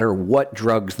 no matter what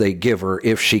drugs they give her,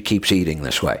 if she keeps eating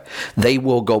this way. They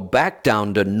will go back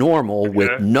down to normal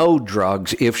with no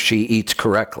drugs if she eats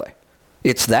correctly.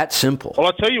 It's that simple. Well,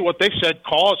 I'll tell you what they said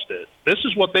caused it. This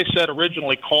is what they said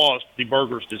originally caused the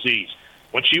Buerger's disease.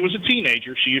 When she was a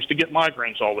teenager, she used to get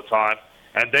migraines all the time,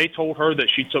 and they told her that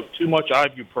she took too much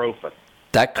ibuprofen.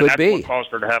 That could be. That's what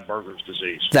caused her to have Buerger's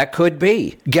disease. That could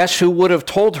be. Guess who would have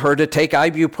told her to take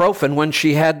ibuprofen when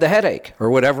she had the headache or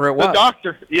whatever it was? The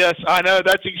doctor. Yes, I know.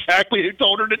 That's exactly who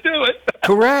told her to do it.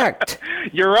 Correct.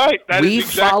 You're right. We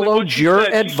followed your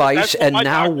advice, and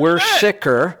now we're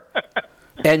sicker.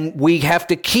 And we have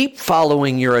to keep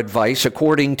following your advice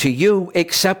according to you,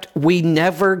 except we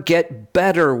never get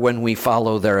better when we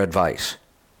follow their advice.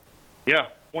 Yeah,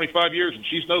 25 years and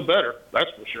she's no better, that's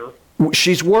for sure.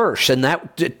 She's worse, and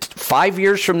that 5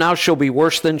 years from now she'll be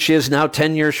worse than she is now.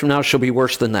 10 years from now she'll be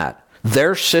worse than that.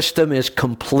 Their system is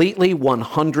completely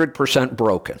 100%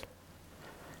 broken.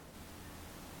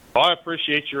 Well, I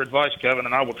appreciate your advice, Kevin,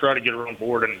 and I will try to get her on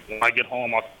board. And when I get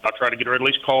home, I'll try to get her at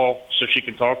least call so she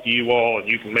can talk to you all, and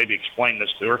you can maybe explain this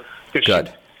to her.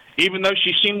 Good. Even though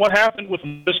she's seen what happened with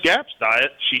this GAPS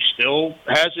diet, she still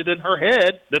has it in her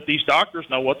head that these doctors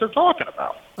know what they're talking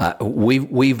about.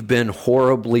 We've been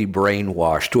horribly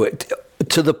brainwashed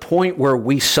to the point where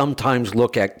we sometimes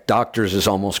look at doctors as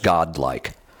almost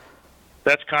godlike.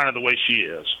 That's kind of the way she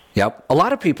is. Yep. A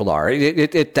lot of people are.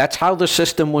 That's how the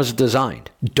system was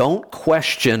designed. Don't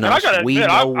question us. We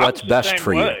know what's best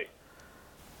for you.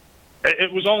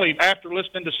 It was only after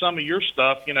listening to some of your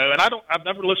stuff, and I've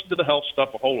never listened to the health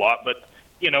stuff a whole lot, but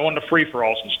on the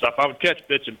free-for-alls and stuff. I would catch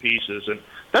bits and pieces, and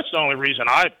that's the only reason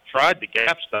I tried the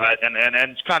GAPS diet, and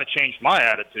it's kind of changed my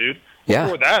attitude. Yeah.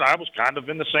 Before that, I was kind of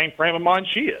in the same frame of mind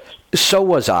she is. So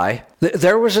was I.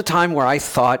 There was a time where I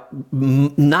thought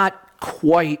not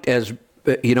quite as,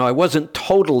 I wasn't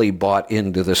totally bought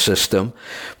into the system,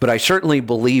 but I certainly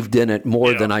believed in it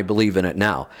more than I believe in it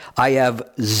now. I have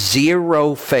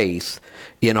zero faith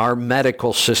in our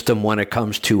medical system when it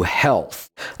comes to health.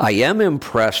 I am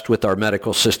impressed with our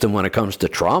medical system when it comes to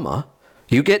trauma.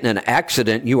 You get in an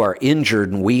accident, you are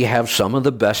injured, and we have some of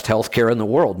the best health care in the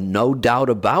world, no doubt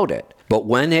about it. But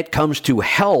when it comes to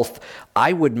health,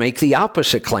 I would make the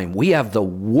opposite claim. We have the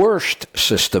worst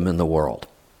system in the world.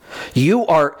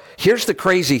 Here's the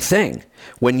crazy thing.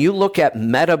 When you look at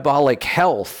metabolic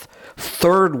health,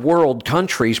 third world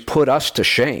countries put us to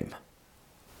shame.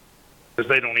 Because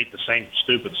they don't eat the same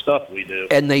stupid stuff we do.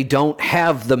 And they don't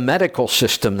have the medical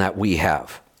system that we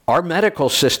have. Our medical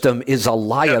system is a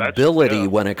liability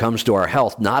when it comes to our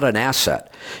health, not an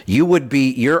asset.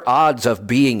 Your odds of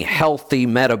being healthy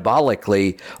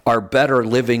metabolically are better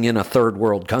living in a third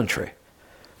world country.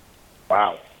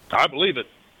 Wow. I believe it.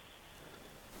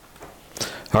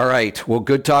 All right. Well,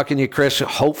 good talking to you, Chris.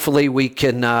 Hopefully we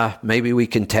can, maybe we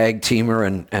can tag team her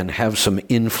and have some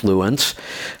influence.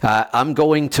 I'm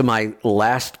going to my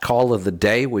last call of the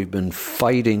day. We've been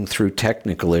fighting through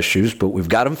technical issues, but we've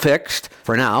got them fixed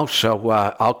for now. So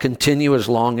I'll continue as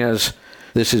long as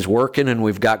this is working and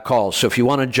we've got calls. So if you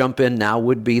want to jump in, now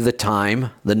would be the time.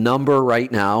 The number right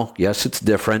now, yes, it's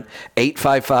different,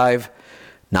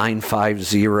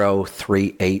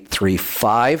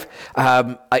 855-950-3835.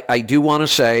 I do want to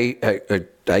say,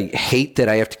 I hate that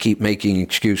I have to keep making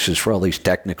excuses for all these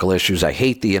technical issues. I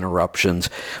hate the interruptions.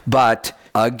 But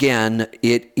again,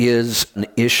 it is an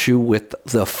issue with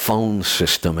the phone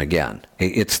system again.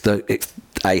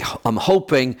 I'm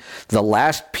hoping the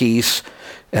last piece,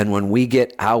 and when we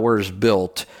get ours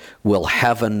built, we'll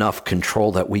have enough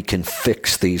control that we can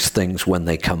fix these things when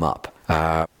they come up.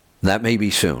 That may be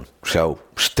soon, so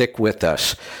stick with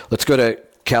us. Let's go to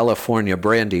California.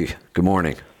 Brandy, good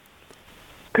morning.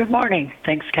 Good morning.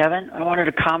 Thanks, Kevin. I wanted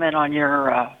to comment on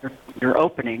your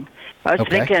opening. I was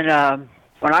thinking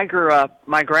when I grew up,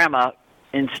 my grandma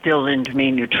instilled into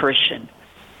me nutrition.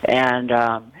 And,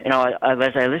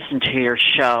 as I listened to your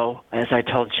show, as I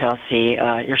told Chelsea,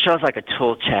 your show is like a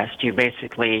tool chest. You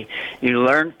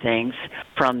learn things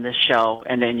from the show,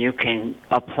 and then you can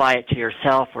apply it to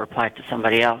yourself or apply it to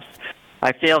somebody else.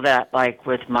 I feel that, like,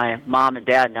 with my mom and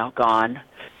dad now gone,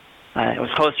 it was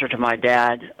closer to my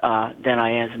dad than I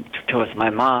am with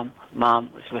my mom. Mom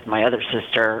was with my other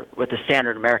sister with the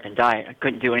standard American diet. I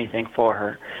couldn't do anything for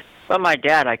her. But my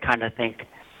dad, I kind of think,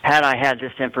 had I had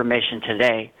this information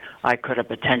today, I could have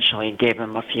potentially gave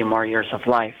him a few more years of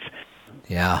life.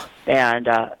 Yeah. And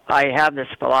I have this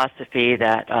philosophy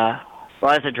that,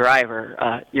 as a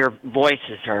driver, your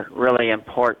voices are really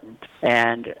important.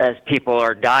 And as people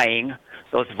are dying,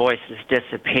 those voices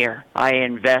disappear. I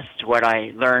invest what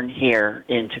I learn here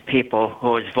into people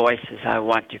whose voices I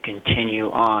want to continue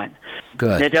on.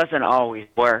 Good. It doesn't always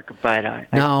work, but I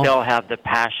still have the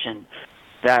passion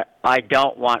that I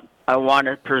want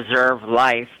to preserve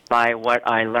life by what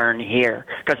I learn here.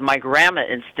 Because my grandma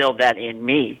instilled that in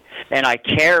me, and I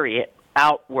carry it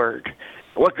outward.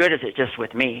 What good is it just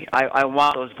with me? I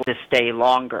want those voices to stay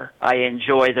longer. I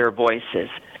enjoy their voices.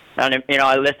 And,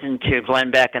 I listen to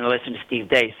Glenn Beck and I listen to Steve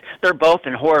Dace. They're both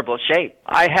in horrible shape.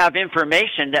 I have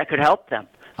information that could help them.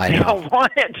 I know. They don't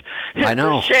want it. I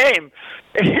know. It's a shame.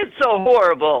 It's so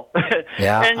horrible.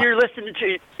 Yeah. And you're listening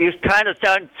to, you kind of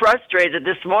sound frustrated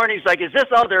this morning. It's like, is this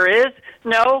all there is?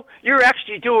 No, you're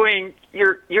actually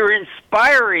you're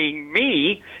inspiring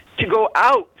me to go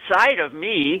outside of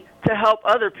me to help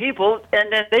other people,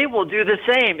 and then they will do the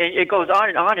same. And it goes on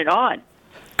and on and on.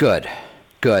 Good.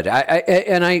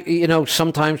 I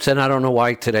sometimes, and I don't know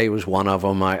why today was one of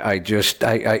them. I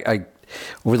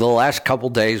over the last couple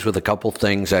days with a couple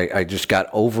things, I just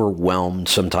got overwhelmed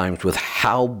sometimes with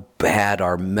how bad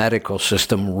our medical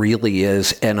system really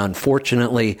is, and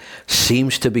unfortunately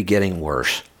seems to be getting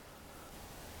worse.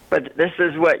 But this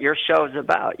is what your show is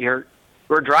about.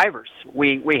 We're drivers.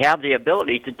 We have the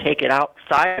ability to take it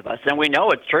outside of us, and we know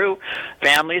it's true.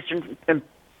 Families and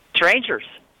strangers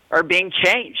are being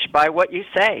changed by what you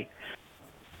say.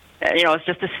 It's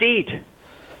just a seed.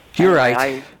 You're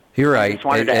right. You're right. I just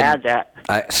wanted to add that.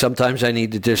 Sometimes I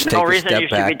need to just take a step back. No reason you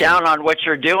should be down on what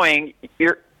you're doing.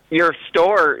 Your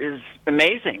store is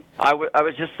amazing. I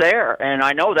was just there, and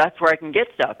I know that's where I can get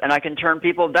stuff, and I can turn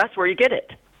people. That's where you get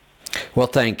it. Well,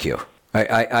 thank you.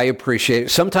 I appreciate it.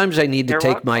 Sometimes I need to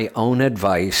take my own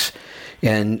advice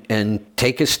and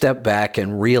take a step back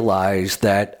and realize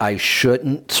that I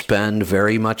shouldn't spend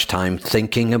very much time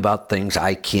thinking about things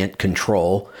I can't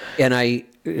control.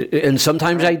 And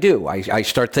sometimes I do. I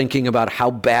start thinking about how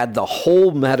bad the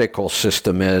whole medical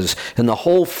system is and the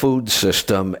whole food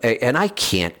system, and I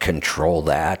can't control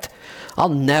that. I'll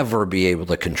never be able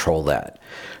to control that.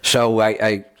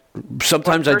 So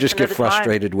sometimes I just get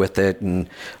frustrated with it, and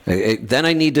then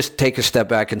I need to take a step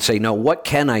back and say, no, what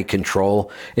can I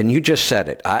control? And you just said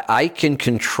it. I can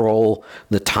control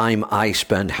the time I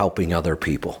spend helping other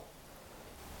people.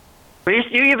 You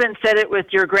even said it with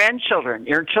your grandchildren,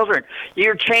 your children.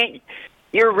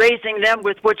 You're raising them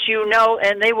with what you know,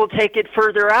 and they will take it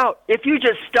further out. If you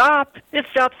just stop, it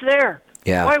stops there.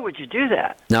 Yeah. Why would you do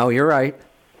that? No, you're right.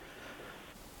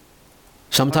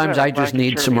 Sometimes I just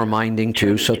need some reminding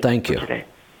too, so thank you. Today.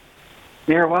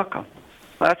 You're welcome.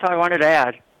 Well, that's all I wanted to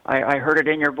add. I heard it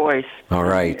in your voice. All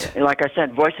right. Like I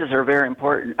said, voices are very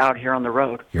important out here on the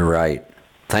road. You're right.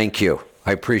 Thank you.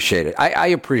 I appreciate it. I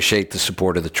appreciate the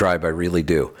support of the tribe. I really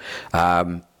do.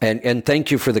 And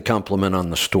thank you for the compliment on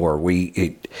the store.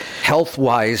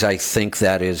 Health-wise, I think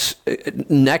that is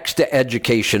next to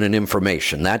education and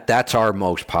information. That's our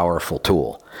most powerful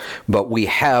tool. But we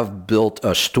have built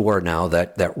a store now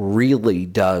that really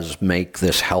does make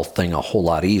this health thing a whole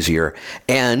lot easier.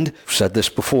 And I've said this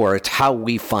before, it's how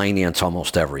we finance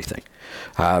almost everything.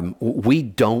 We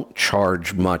don't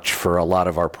charge much for a lot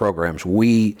of our programs.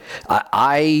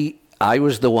 I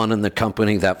was the one in the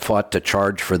company that fought to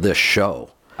charge for this show,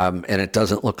 and it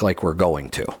doesn't look like we're going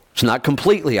to. It's not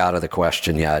completely out of the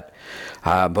question yet,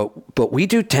 but we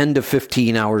do 10 to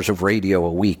 15 hours of radio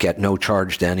a week at no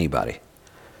charge to anybody.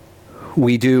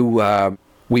 We do.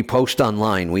 We post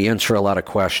online. We answer a lot of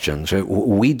questions.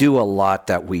 We do a lot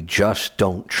that we just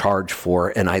don't charge for,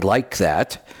 and I like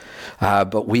that.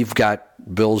 But we've got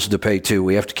bills to pay too.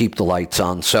 We have to keep the lights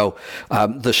on. So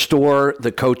the store,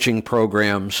 the coaching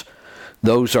programs,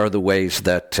 those are the ways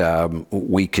that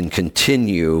we can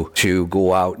continue to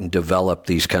go out and develop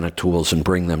these kind of tools and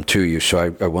bring them to you.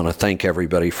 So I want to thank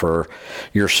everybody for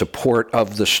your support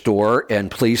of the store,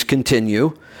 and please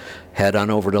continue. Head on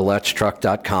over to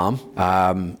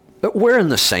letstruck.com. But we're in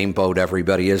the same boat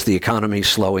everybody is. The economy's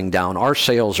slowing down. Our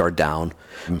sales are down.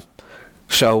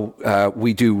 So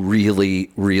we do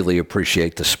really, really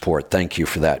appreciate the support. Thank you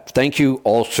for that. Thank you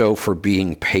also for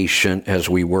being patient as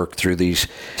we work through these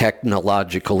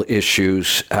technological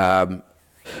issues.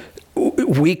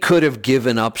 We could have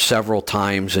given up several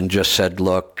times and just said,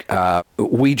 look,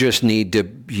 we just need to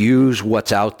use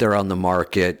what's out there on the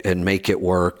market and make it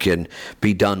work and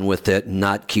be done with it and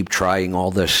not keep trying all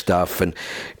this stuff.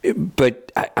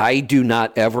 But I do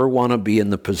not ever want to be in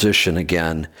the position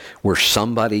again where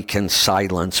somebody can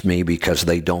silence me because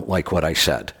they don't like what I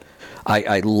said.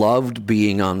 I loved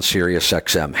being on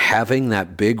SiriusXM, having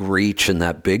that big reach and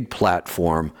that big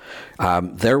platform.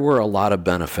 There were a lot of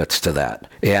benefits to that.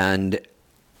 And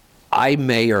I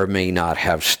may or may not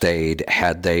have stayed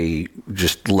had they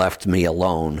just left me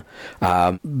alone.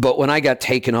 But when I got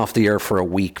taken off the air for a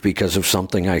week because of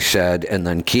something I said and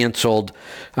then canceled,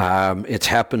 it's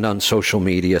happened on social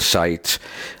media sites.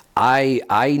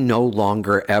 I no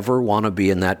longer ever want to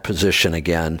be in that position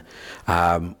again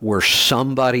where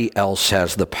somebody else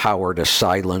has the power to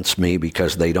silence me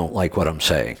because they don't like what I'm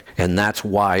saying. And that's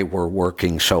why we're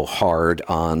working so hard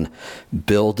on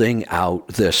building out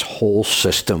this whole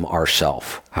system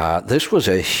ourselves. This was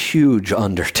a huge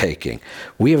undertaking.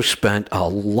 We have spent a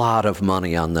lot of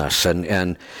money on this,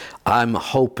 and I'm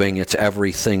hoping it's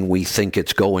everything we think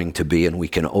it's going to be and we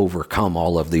can overcome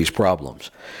all of these problems.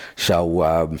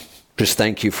 So just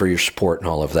thank you for your support and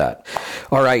all of that.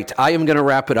 All right, I am going to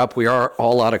wrap it up. We are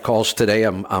all out of calls today.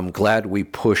 I'm glad we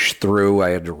pushed through. I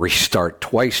had to restart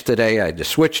twice today. I had to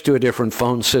switch to a different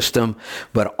phone system,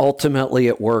 but ultimately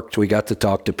it worked. We got to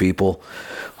talk to people.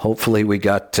 Hopefully we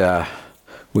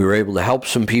were able to help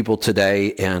some people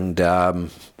today, and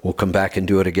we'll come back and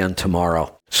do it again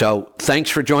tomorrow. So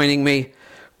thanks for joining me.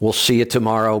 We'll see you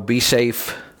tomorrow. Be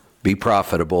safe, be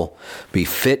profitable, be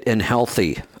fit and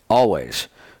healthy. Always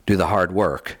do the hard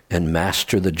work and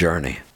master the journey.